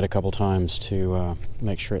do that a couple times to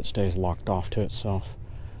make sure it stays locked off to itself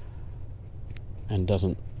and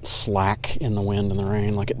doesn't slack in the wind and the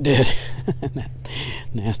rain like it did in that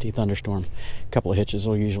nasty thunderstorm. A couple of hitches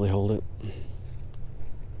will usually hold it.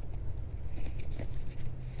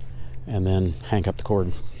 And then hank up the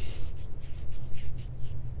cord.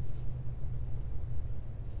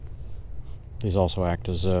 These also act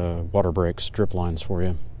as water breaks, drip lines for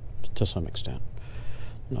you to some extent.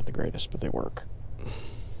 Not the greatest, but they work.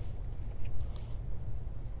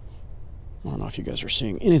 I don't know if you guys are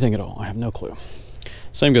seeing anything at all. I have no clue.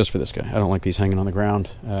 Same goes for this guy. I don't like these hanging on the ground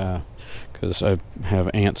because I have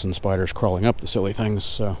ants and spiders crawling up the silly things,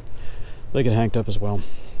 so they get hanked up as well.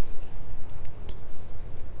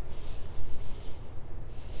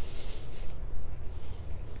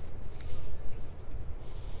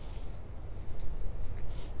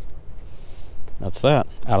 That's that.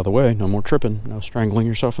 Out of the way. No more tripping. No strangling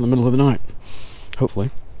yourself in the middle of the night. Hopefully.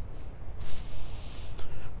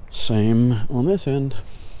 Same on this end.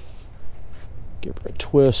 Give her a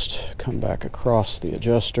twist. Come back across the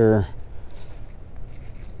adjuster.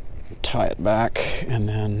 Tie it back. And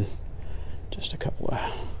then just a couple of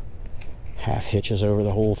half hitches over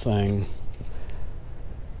the whole thing.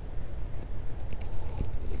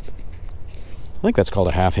 I think that's called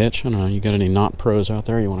a half hitch. I don't know. You got any knot pros out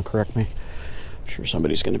there? You want to correct me? I'm sure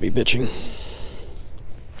somebody's going to be bitching.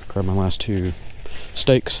 Grab my last 2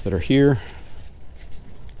 stakes that are here.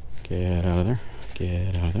 Get out of there.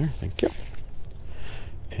 Get out of there. Thank you.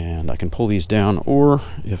 And I can pull these down, or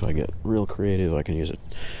if I get real creative, I can use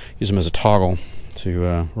them as a toggle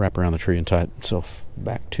to wrap around the tree and tie itself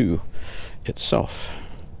back to itself.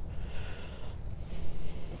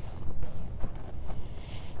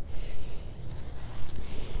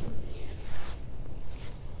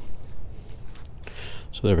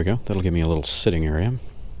 So there we go. That'll give me a little sitting area.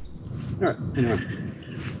 All right. Anyway,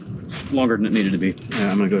 longer than it needed to be.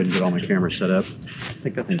 I'm going to go ahead and get all my cameras set up. I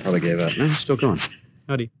think that thing probably gave up. No, it's still going.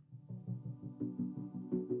 Howdy.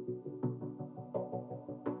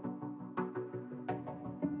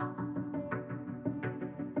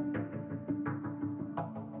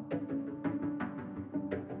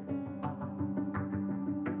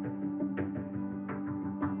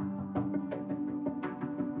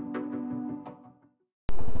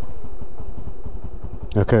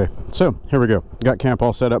 Okay, so here we go. Got camp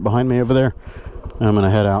all set up behind me over there. I'm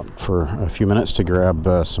gonna head out for a few minutes to grab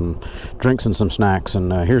some drinks and some snacks,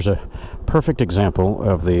 and here's a perfect example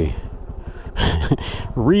of the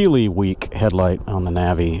really weak headlight on the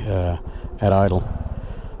NAVI at idle.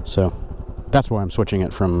 So that's why I'm switching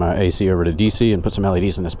it from AC over to DC and put some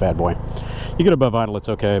LEDs in this bad boy. You get above idle, it's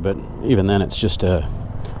okay, but even then it's just a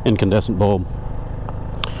incandescent bulb,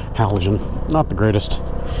 halogen, not the greatest.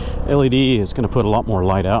 LED is going to put a lot more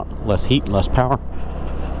light out, less heat, less power.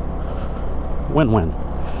 Win-win.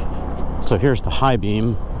 So here's the high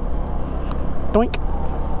beam. Doink.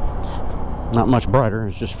 Not much brighter,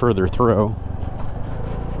 it's just further throw.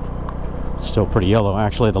 Still pretty yellow,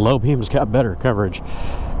 actually. The low beam's got better coverage.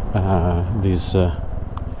 These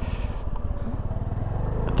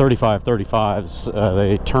 3535s,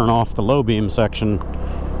 they turn off the low beam section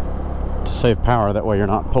to save power. That way you're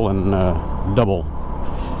not pulling double.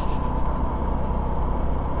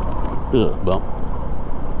 Bump.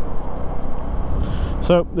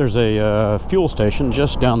 So there's a fuel station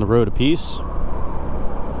just down the road a piece.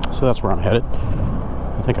 So that's where I'm headed.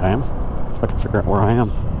 I think I am. If I can figure out where I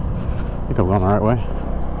am. I think I'm going the right way.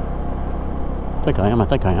 I think I am.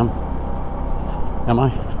 Am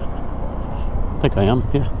I? I think I am.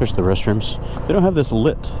 Yeah, there's the restrooms. They don't have this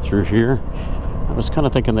lit through here. I was kind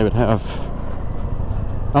of thinking they would have...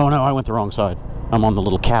 Oh no, I went the wrong side. I'm on the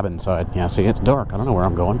little cabin side. Yeah, see, it's dark. I don't know where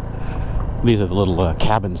I'm going. These are the little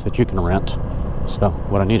cabins that you can rent. So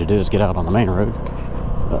what I need to do is get out on the main road.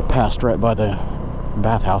 Passed right by the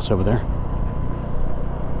bathhouse over there.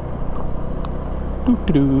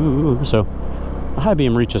 Doo-doo-doo. So the high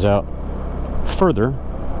beam reaches out further,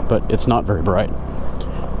 but it's not very bright.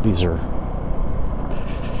 These are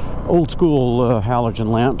old school halogen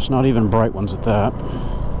lamps, not even bright ones at that.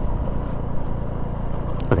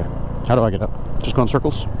 Okay, how do I get up? Just go in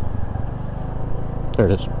circles? There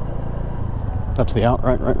it is. That's the out,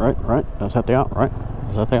 right. Is that the out, right?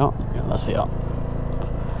 Is that the out? Yeah, that's the out.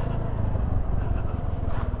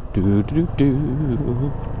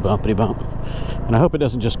 Do-do-do-do. Bumpity bump. And I hope it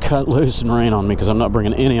doesn't just cut loose and rain on me, because I'm not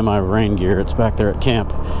bringing any of my rain gear. It's back there at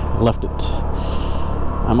camp. I left it.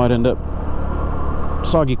 I might end up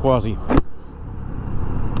soggy quasi.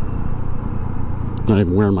 Not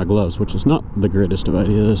even wearing my gloves, which is not the greatest of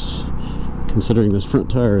ideas, considering this front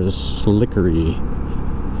tire is slickery.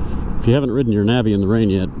 If you haven't ridden your NAVI in the rain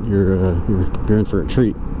yet, you're in for a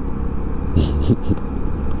treat.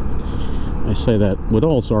 I say that with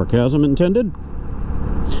all sarcasm intended.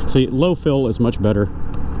 See, low fill is much better.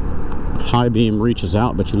 High beam reaches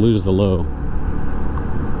out, but you lose the low.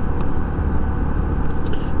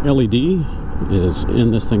 LED is in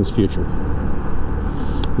this thing's future.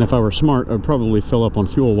 And if I were smart, I'd probably fill up on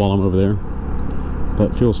fuel while I'm over there.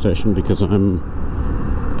 That fuel station, because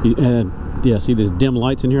yeah, see these dim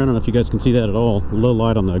lights in here? I don't know if you guys can see that at all. Low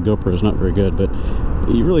light on the GoPro is not very good, but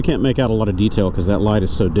you really can't make out a lot of detail because that light is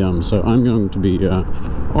so dim. So I'm going to be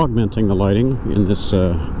augmenting the lighting in this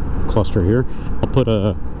cluster here. I'll put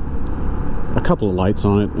a couple of lights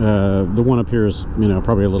on it. The one up here is, you know,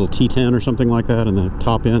 probably a little T10 or something like that in the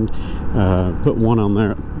top end. Put one on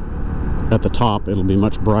there at the top. It'll be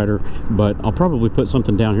much brighter, but I'll probably put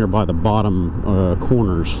something down here by the bottom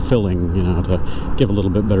corners filling, you know, to give a little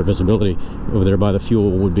bit better visibility. Over there by the fuel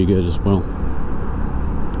would be good as well.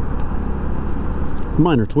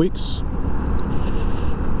 Minor tweaks,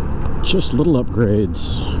 just little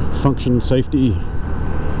upgrades. Function, safety,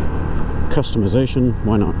 customization,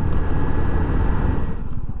 why not?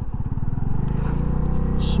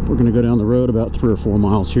 So we're going to go down the road about 3 or 4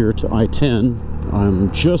 miles here to I-10.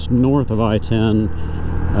 I'm just north of I-10.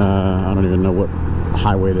 I don't even know what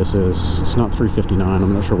highway this is. It's not 359.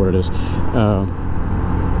 I'm not sure what it is.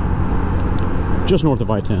 Just north of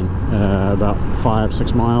I-10, about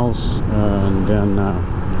 5-6 miles, and then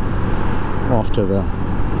off to the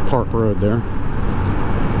Park Road there.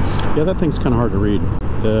 Yeah, that thing's kind of hard to read.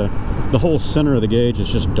 The whole center of the gauge is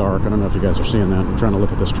just dark. I don't know if you guys are seeing that. I'm trying to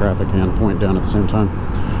look at this traffic and point down at the same time.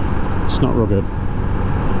 It's not real good.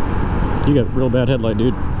 You got real bad headlight,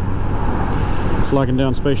 dude. Flagging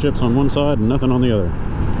down spaceships on one side and nothing on the other.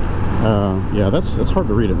 Yeah, that's hard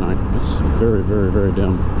to read at night. It's very, very, very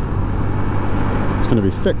dim. It's going to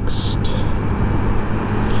be fixed.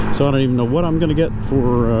 So I don't even know what I'm going to get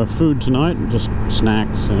for food tonight. Just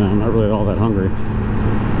snacks, and I'm not really all that hungry.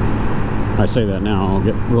 I say that now. I'll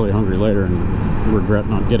get really hungry later and regret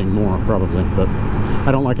not getting more, probably. But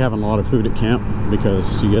I don't like having a lot of food at camp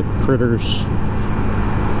because you get critters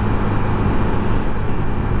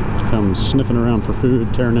come sniffing around for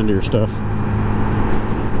food, tearing into your stuff.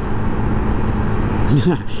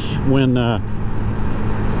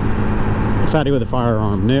 Fatty with a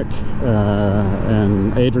Firearm, Nick,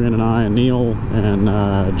 and Adrian and I and Neil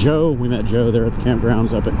and Joe. We met Joe there at the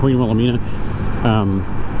campgrounds up at Queen Wilhelmina.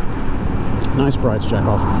 Nice brights, jack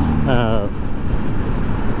off.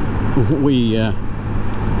 We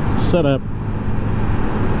set up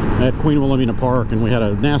at Queen Wilhelmina Park, and we had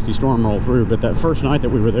a nasty storm roll through, but that first night that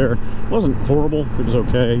we were there wasn't horrible. It was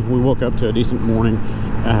okay. We woke up to a decent morning,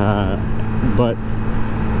 but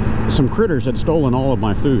some critters had stolen all of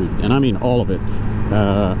my food, and I mean all of it.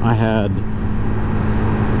 I had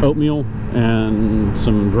oatmeal and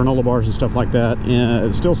some granola bars and stuff like that,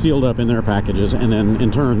 still sealed up in their packages, and then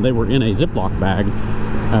in turn they were in a Ziploc bag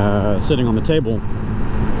sitting on the table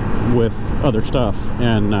with other stuff.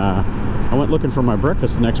 And I went looking for my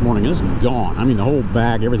breakfast the next morning, and it's gone. I mean, the whole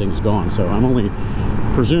bag, everything's gone. So I'm only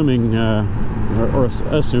presuming or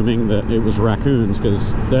assuming that it was raccoons,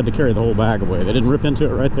 because they had to carry the whole bag away. They didn't rip into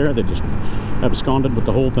it right there. They just absconded with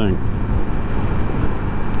the whole thing.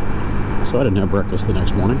 So I didn't have breakfast the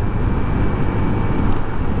next morning.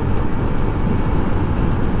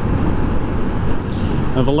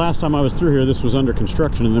 Now, the last time I was through here, this was under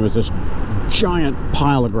construction, and there was this giant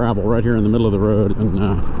pile of gravel right here in the middle of the road, and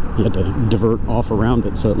you had to divert off around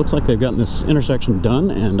it. So it looks like they've gotten this intersection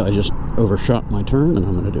done, and I just overshot my turn, and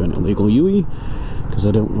I'm going to do an illegal U-turn because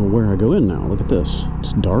I don't know where I go in now. Look at this.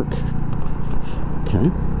 It's dark.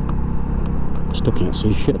 Okay. Still can't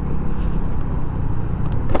see shit.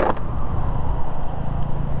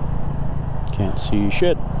 Can't see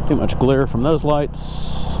shit. Too much glare from those lights.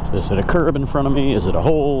 Is it a curb in front of me? Is it a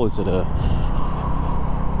hole? Is it a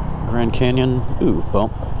Grand Canyon? Ooh,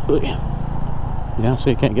 well, yeah, so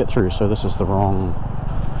you can't get through, so this is the wrong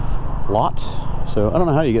lot. So I don't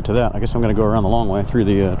know how you get to that. I guess I'm going to go around the long way through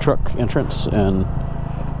the truck entrance and,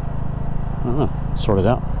 I don't know, sort it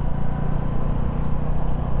out.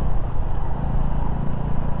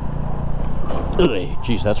 Ugh,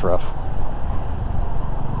 geez, that's rough.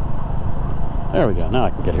 There we go, now I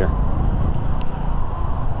can get here.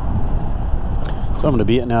 So I'm going to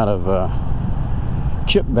be eating out of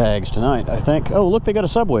chip bags tonight, I think. Oh, look, they got a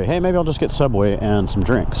Subway. Hey, maybe I'll just get Subway and some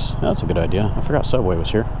drinks. That's a good idea. I forgot Subway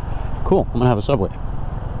was here. Cool, I'm going to have a Subway.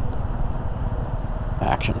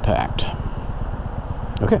 Action-packed.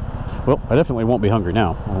 Okay, well, I definitely won't be hungry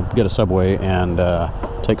now. I'll get a Subway and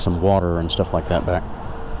take some water and stuff like that back.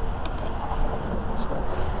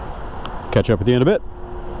 Catch up at the end of it.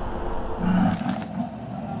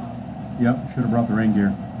 Yep, should have brought the rain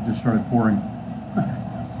gear. It just started pouring.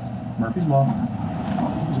 Murphy's Law.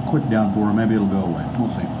 It's a quick downpour. Maybe it'll go away. We'll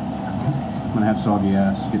see. I'm gonna have soggy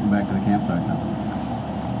ass getting back to the campsite now.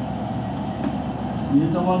 This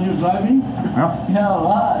is the one you're driving? Yeah. Yeah,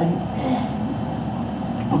 right.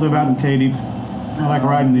 I live out in Katy. I like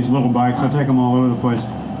riding these little bikes. I take them all over the place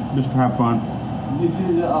just to have fun. This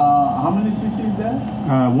is, how many cc is that?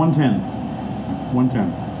 110.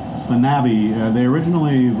 110. It's the NAVI. They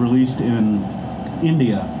originally released in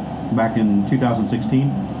India back in 2016.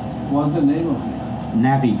 What's the name of it?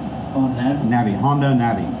 NAVI. Oh, NAVI. NAVI. Honda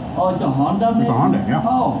NAVI. Oh, it's a Honda maybe? It's a Honda, yeah.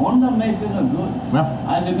 Oh, Honda makes it good. Yeah.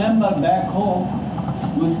 I remember back home,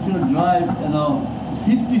 we used to drive,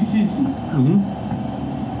 50 cc.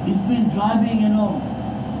 Mm-hmm. It's been driving,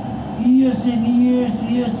 years and years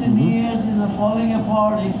and Mm-hmm. years. It's falling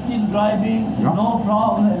apart. It's still driving, Yeah. no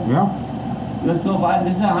problem. Yeah. That's so fine.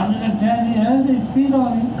 This is 110. It has a speed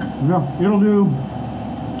on it. Yeah. It'll do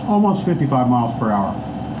almost 55 miles per hour.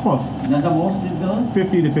 Close. That's the most it goes?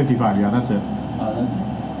 50 to 55, yeah, that's it. Oh, that's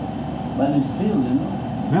it. But it's still,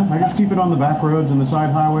 Yeah, I just keep it on the back roads and the side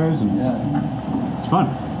highways, and Yeah. it's fun.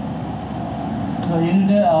 So you need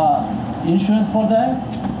insurance for that?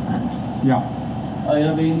 Yeah. You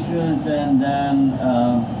have insurance and then...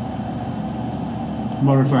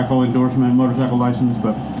 Motorcycle endorsement, motorcycle license,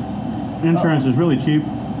 but insurance is really cheap.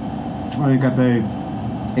 I think I pay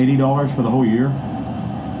 $80 for the whole year.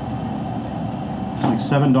 It's like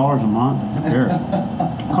 $7 a month. There.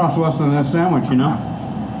 Costs less than that sandwich, you know?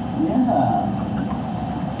 Yeah.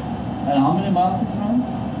 And how many miles it runs?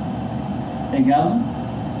 A gallon?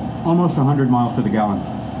 Almost 100 miles to the gallon.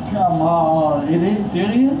 Come on, it is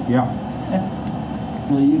serious? Yeah.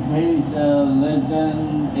 So you pay less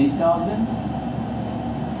than 8,000?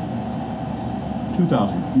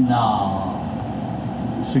 2,000.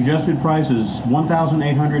 No. Suggested price is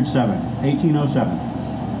 1,807, 1807.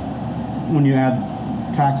 When you add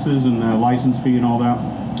taxes and the license fee and all that,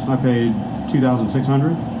 I paid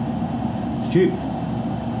 2,600. It's cheap.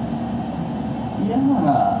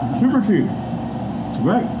 Yeah. Super cheap.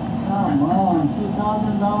 Great. Come on,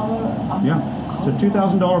 $2,000? Yeah. It's a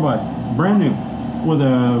 $2,000 bike. Brand new. With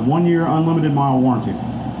a 1-year unlimited mile warranty.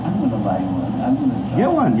 I'm gonna buy one. I'm gonna try.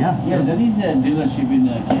 Get one, yeah. Yeah, there is a dealership in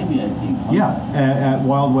KB, I think. Huh? Yeah, at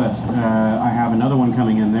Wild West. I have another one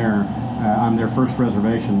coming in there. I'm their first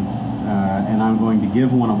reservation, and I'm going to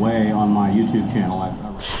give one away on my YouTube channel.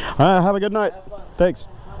 Have a good night. Thanks.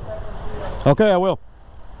 Okay, I will.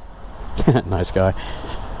 Nice guy.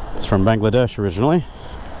 It's from Bangladesh originally.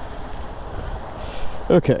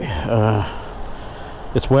 Okay,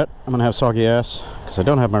 it's wet. I'm gonna have soggy ass because I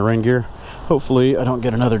don't have my rain gear. Hopefully I don't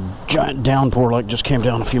get another giant downpour like just came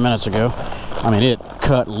down a few minutes ago. I mean, it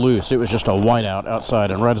cut loose. It was just a whiteout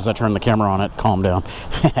outside, and right as I turned the camera on, it calmed down.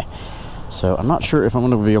 So I'm not sure if I'm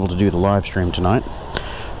going to be able to do the live stream tonight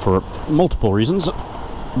for multiple reasons.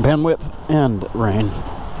 Bandwidth and rain.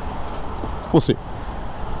 We'll see.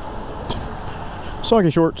 Soggy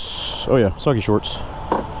shorts. Oh yeah, soggy shorts.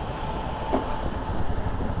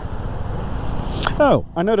 Oh,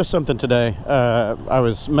 I noticed something today. I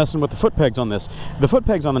was messing with the foot pegs on this. The foot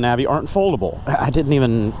pegs on the NAVI aren't foldable. I didn't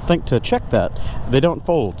even think to check that. They don't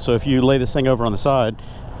fold. So if you lay this thing over on the side,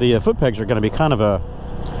 the foot pegs are going to be kind of a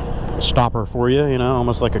stopper for you, you know,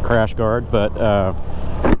 almost like a crash guard. But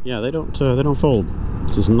yeah, they don't fold.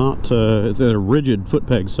 This is not. They're rigid foot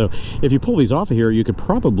pegs. So if you pull these off of here, you could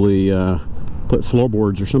probably put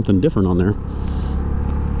floorboards or something different on there.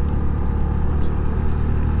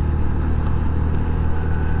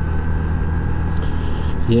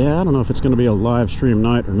 Yeah, I don't know if it's going to be a live stream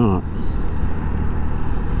night or not.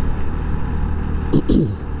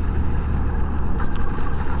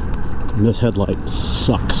 And this headlight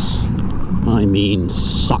sucks. I mean,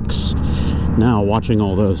 sucks. Now, watching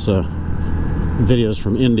all those videos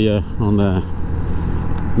from India on the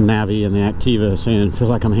NAVI and the Activa saying, feel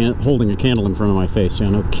like I'm holding a candle in front of my face. Yeah,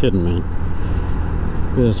 no kidding,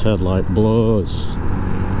 man. This headlight blows.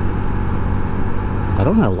 I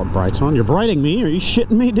don't have brights on. You're brighting me? Are you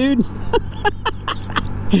shitting me, dude?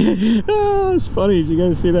 Oh, it's funny. Did you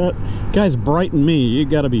guys see that? Guy's brighten me. You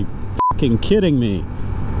gotta be fucking kidding me.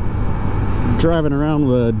 Driving around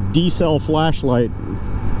with a D-cell flashlight.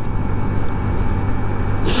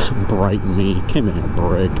 Brighten me. Give me a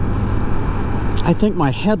break. I think my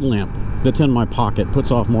headlamp that's in my pocket puts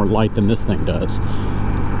off more light than this thing does.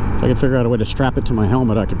 If I could figure out a way to strap it to my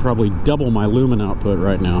helmet, I could probably double my lumen output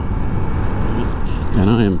right now. And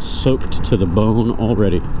I am soaked to the bone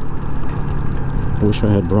already. I wish I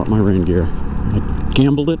had brought my rain gear. I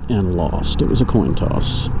gambled it and lost. It was a coin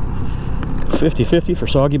toss. 50-50 for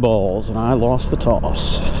soggy balls, and I lost the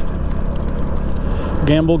toss.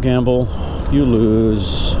 Gamble, gamble, you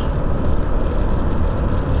lose.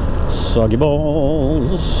 Soggy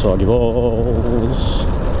balls, soggy balls.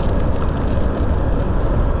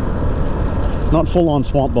 Not full-on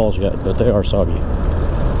swamp balls yet, but they are soggy.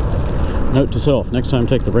 Note to self, next time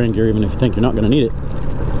take the rain gear even if you think you're not going to need it.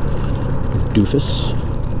 Doofus.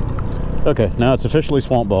 Okay, now it's officially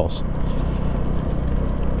swamp balls.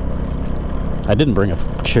 I didn't bring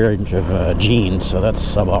a change of jeans, so that's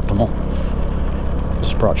suboptimal.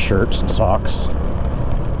 Just brought shirts and socks.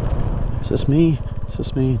 Is this me? Is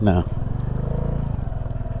this me? No.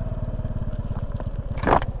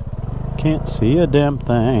 Can't see a damn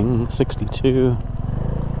thing. 62.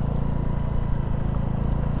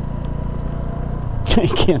 I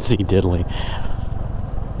can't see diddly.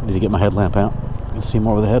 Need to get my headlamp out. I can see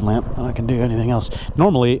more with a headlamp than I can do anything else.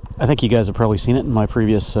 Normally, I think you guys have probably seen it in my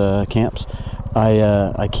previous camps.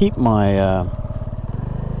 I keep my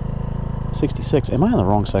 66. Am I in the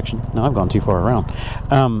wrong section? No, I've gone too far around.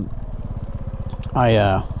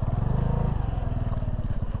 I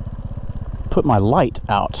put my light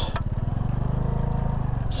out.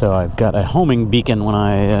 So I've got a homing beacon when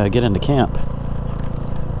I get into camp.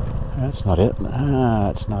 That's not it.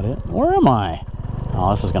 That's not it. Where am I? Oh,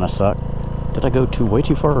 this is gonna suck. Did I go way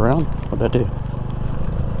too far around? What did I do?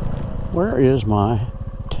 Where is my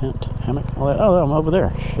tent? Hammock? Oh, I'm over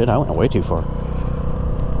there. Shit, I went way too far.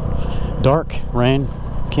 Dark, rain,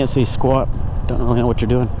 can't see squat. Don't really know what you're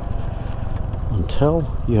doing.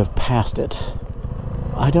 Until you have passed it.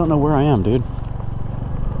 I don't know where I am, dude.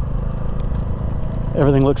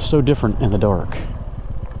 Everything looks so different in the dark.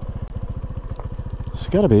 It's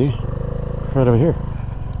gotta be right over here.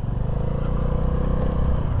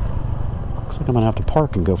 Looks like I'm gonna have to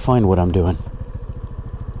park and go find what I'm doing.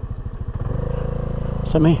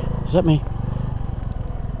 Is that me? Is that me?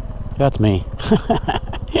 That's me.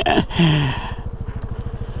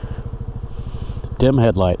 Dim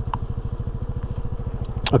headlight.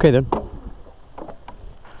 Okay then.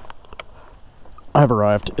 I've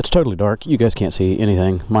arrived. It's totally dark. You guys can't see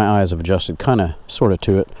anything. My eyes have adjusted kinda, sorta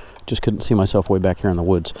to it. Just couldn't see myself way back here in the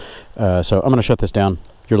woods. So I'm gonna shut this down.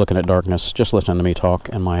 You're looking at darkness, just listening to me talk,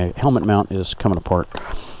 and my helmet mount is coming apart.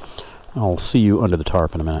 I'll see you under the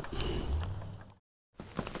tarp in a minute.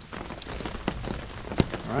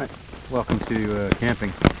 All right, welcome to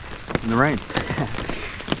camping in the rain.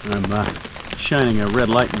 I'm shining a red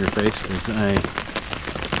light in your face because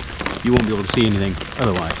you won't be able to see anything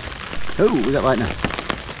otherwise. Oh, we got light now.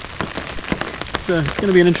 It's going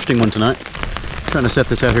to be an interesting one tonight. Trying to set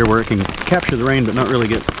this out here where it can capture the rain but not really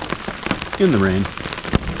get in the rain.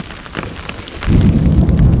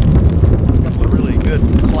 A couple of really good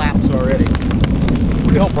claps already.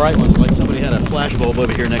 Real bright ones, like somebody had a flash bulb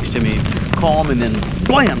over here next to me, calm, and then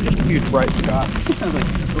blam, just a huge bright shot. I was like,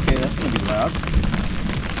 okay, that's going to be loud.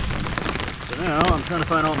 So now I'm trying to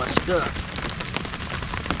find all my stuff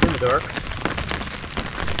in the dark.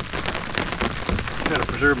 Trying to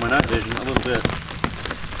preserve my night vision a little bit.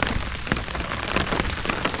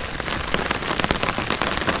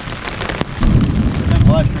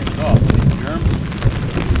 Live stream is off, ladies and germs.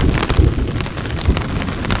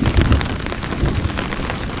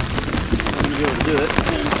 I'm going to be able to do it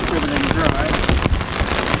and keep everything dry.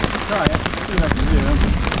 Try it, see what I can do.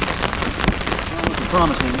 Not looking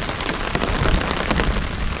promising.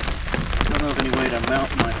 I don't know of any way to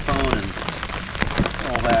mount my phone and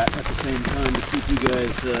all that at the same time to keep you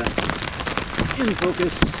guys in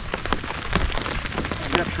focus.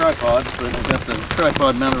 I've got tripods, but I've got the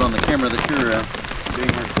tripod mounted on the camera that you're being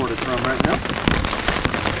recorded from right now.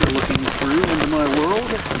 You're looking through into my world.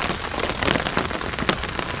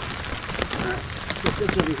 Alright, set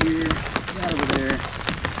this over here, that over there.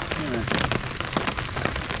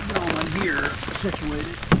 Get all my gear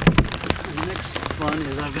situated. And the next fun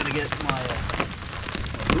is I've got to get my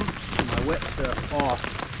boots and my wet stuff off.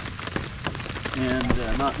 And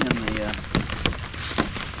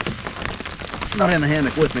not in the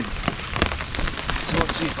hammock with me. So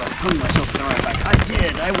let's see if I hung myself down right back. I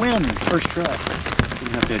did! I win! First try. I'm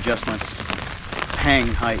going to have to adjust my hang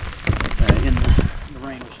height in the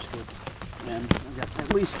rain, which is good. And I've got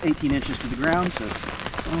at least 18 inches to the ground, so I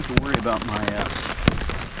don't have to worry about my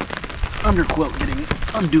underquilt getting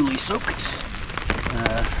unduly soaked.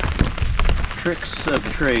 Tricks of the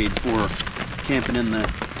trade for camping in the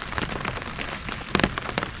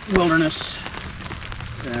wilderness.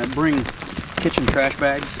 Bring kitchen trash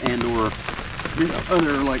bags and or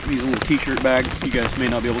other, like these little t-shirt bags. You guys may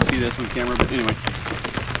not be able to see this on camera, but anyway,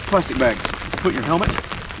 plastic bags. Put your helmet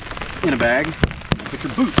in a bag, and put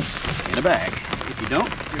your boots in a bag. If you don't,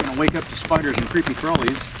 you're going to wake up to spiders and creepy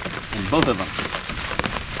crawlies in both of them.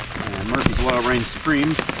 And Murphy's Law reigns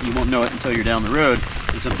supreme. You won't know it until you're down the road,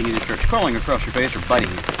 and something either starts crawling across your face or biting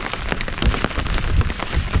you.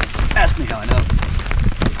 Ask me how I know.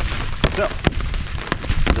 So,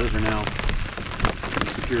 those are now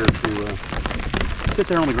secure to sit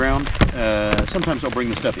there on the ground. Sometimes I'll bring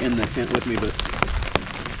the stuff in the tent with me,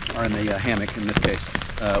 or in the hammock in this case.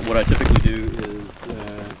 What I typically do is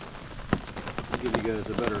give you guys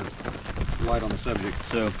a better light on the subject,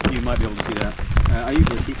 so you might be able to see that. I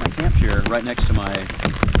usually keep my camp chair right next to my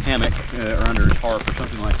hammock, or under a tarp or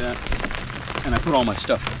something like that, and I put all my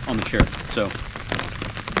stuff on the chair, so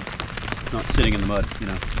it's not sitting in the mud, you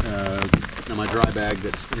know. Now my dry bag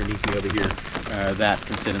that's underneath me over here, that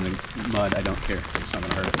can sit in the mud. I don't care. It's not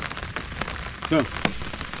going to hurt it. So,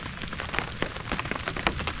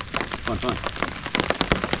 fun.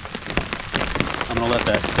 I'm going to let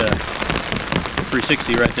that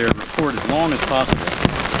 360 right there record as long as possible.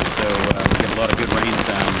 So we get a lot of good rain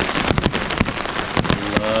sounds.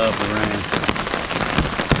 Love the rain.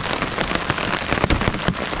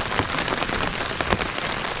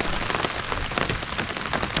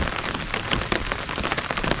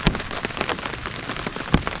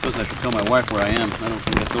 I should tell my wife where I am. I don't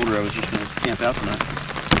think I told her I was just going to camp out tonight.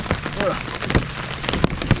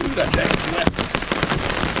 Ooh, that jacket's wet.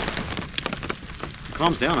 If it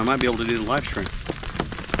calms down, I might be able to do the live stream.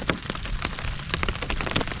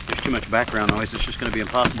 There's too much background noise. It's just going to be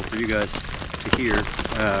impossible for you guys to hear.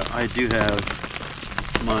 I do have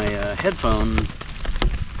my headphone,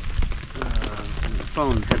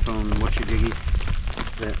 whatcha-diggy,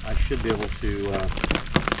 that I should be able to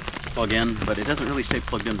plug in, but it doesn't really stay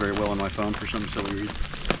plugged in very well on my phone for some silly reason.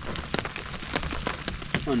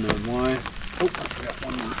 Unknown why. Oh, I forgot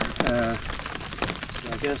one more. So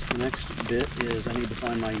I guess the next bit is I need to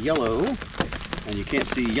find my yellow, and you can't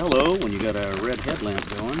see yellow when you got a red headlamp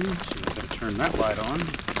going, so I've got to turn that light on.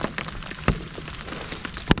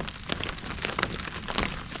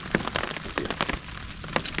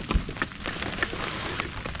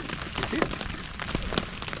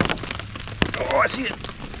 Oh, I see it!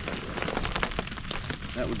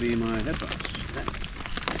 That would be my headphones.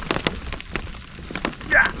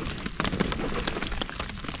 Yeah.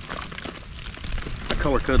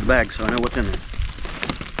 color code the bag so I know what's in there.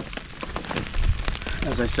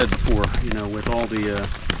 As I said before, you know, with all the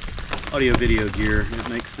audio-video gear, it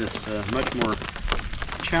makes this much more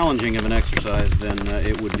challenging of an exercise than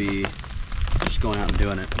it would be just going out and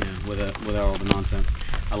doing it, you know, without all the nonsense.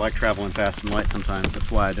 I like traveling fast and light sometimes. That's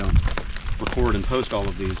why I don't record and post all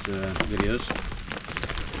of these videos.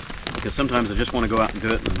 Because sometimes I just want to go out and do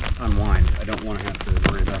it and unwind. I don't want to have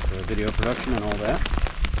to worry about the video production and all that.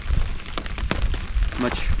 It's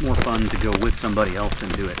much more fun to go with somebody else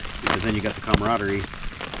and do it, because then you got the camaraderie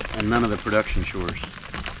and none of the production chores.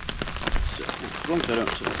 So, as long as I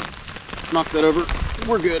don't knock that over,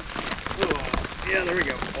 we're good. Oh, yeah, there we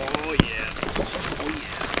go. Oh yeah. Oh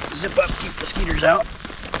yeah. Zip up, keep the skeeters out,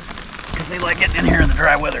 because they like getting in here in the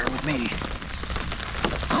dry weather with me.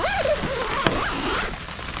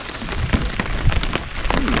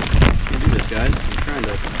 Guys, I'm trying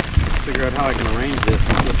to figure out how I can arrange this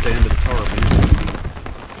and flip the end of the car up a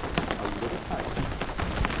little tight.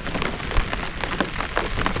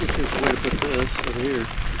 This is the way to put this over here.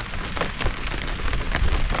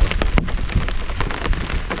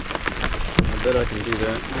 I bet I can do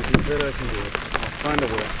that. I bet I can do it. I'll find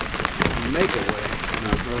a way. Make a way.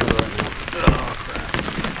 No, right now. Oh, crap.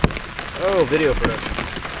 Oh, video production.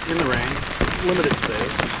 In the rain. Limited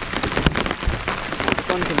space.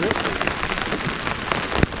 How fun can this be?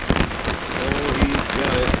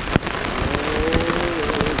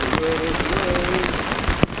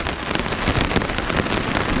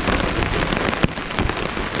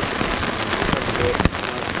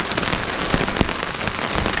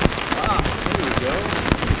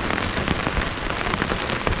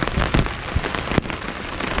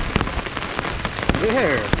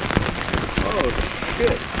 There! Oh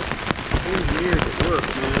shit! Engineers at work,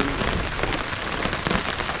 man.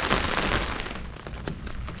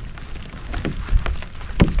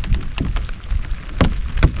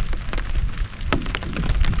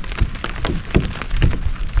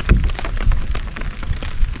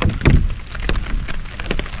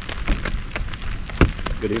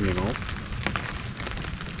 Good evening, all.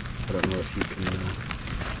 I don't know if you can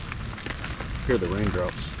hear the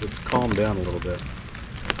raindrops. It's calmed down a little bit.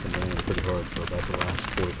 It's been raining pretty hard for about the last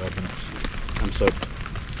 45 minutes. I'm soaked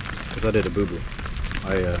because I did a boo-boo.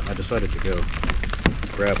 I decided to go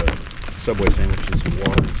grab a Subway sandwich and some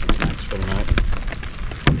water and some snacks for the night.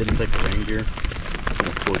 Didn't take the rain gear. And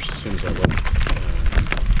of course, as soon as I left,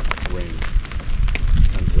 rain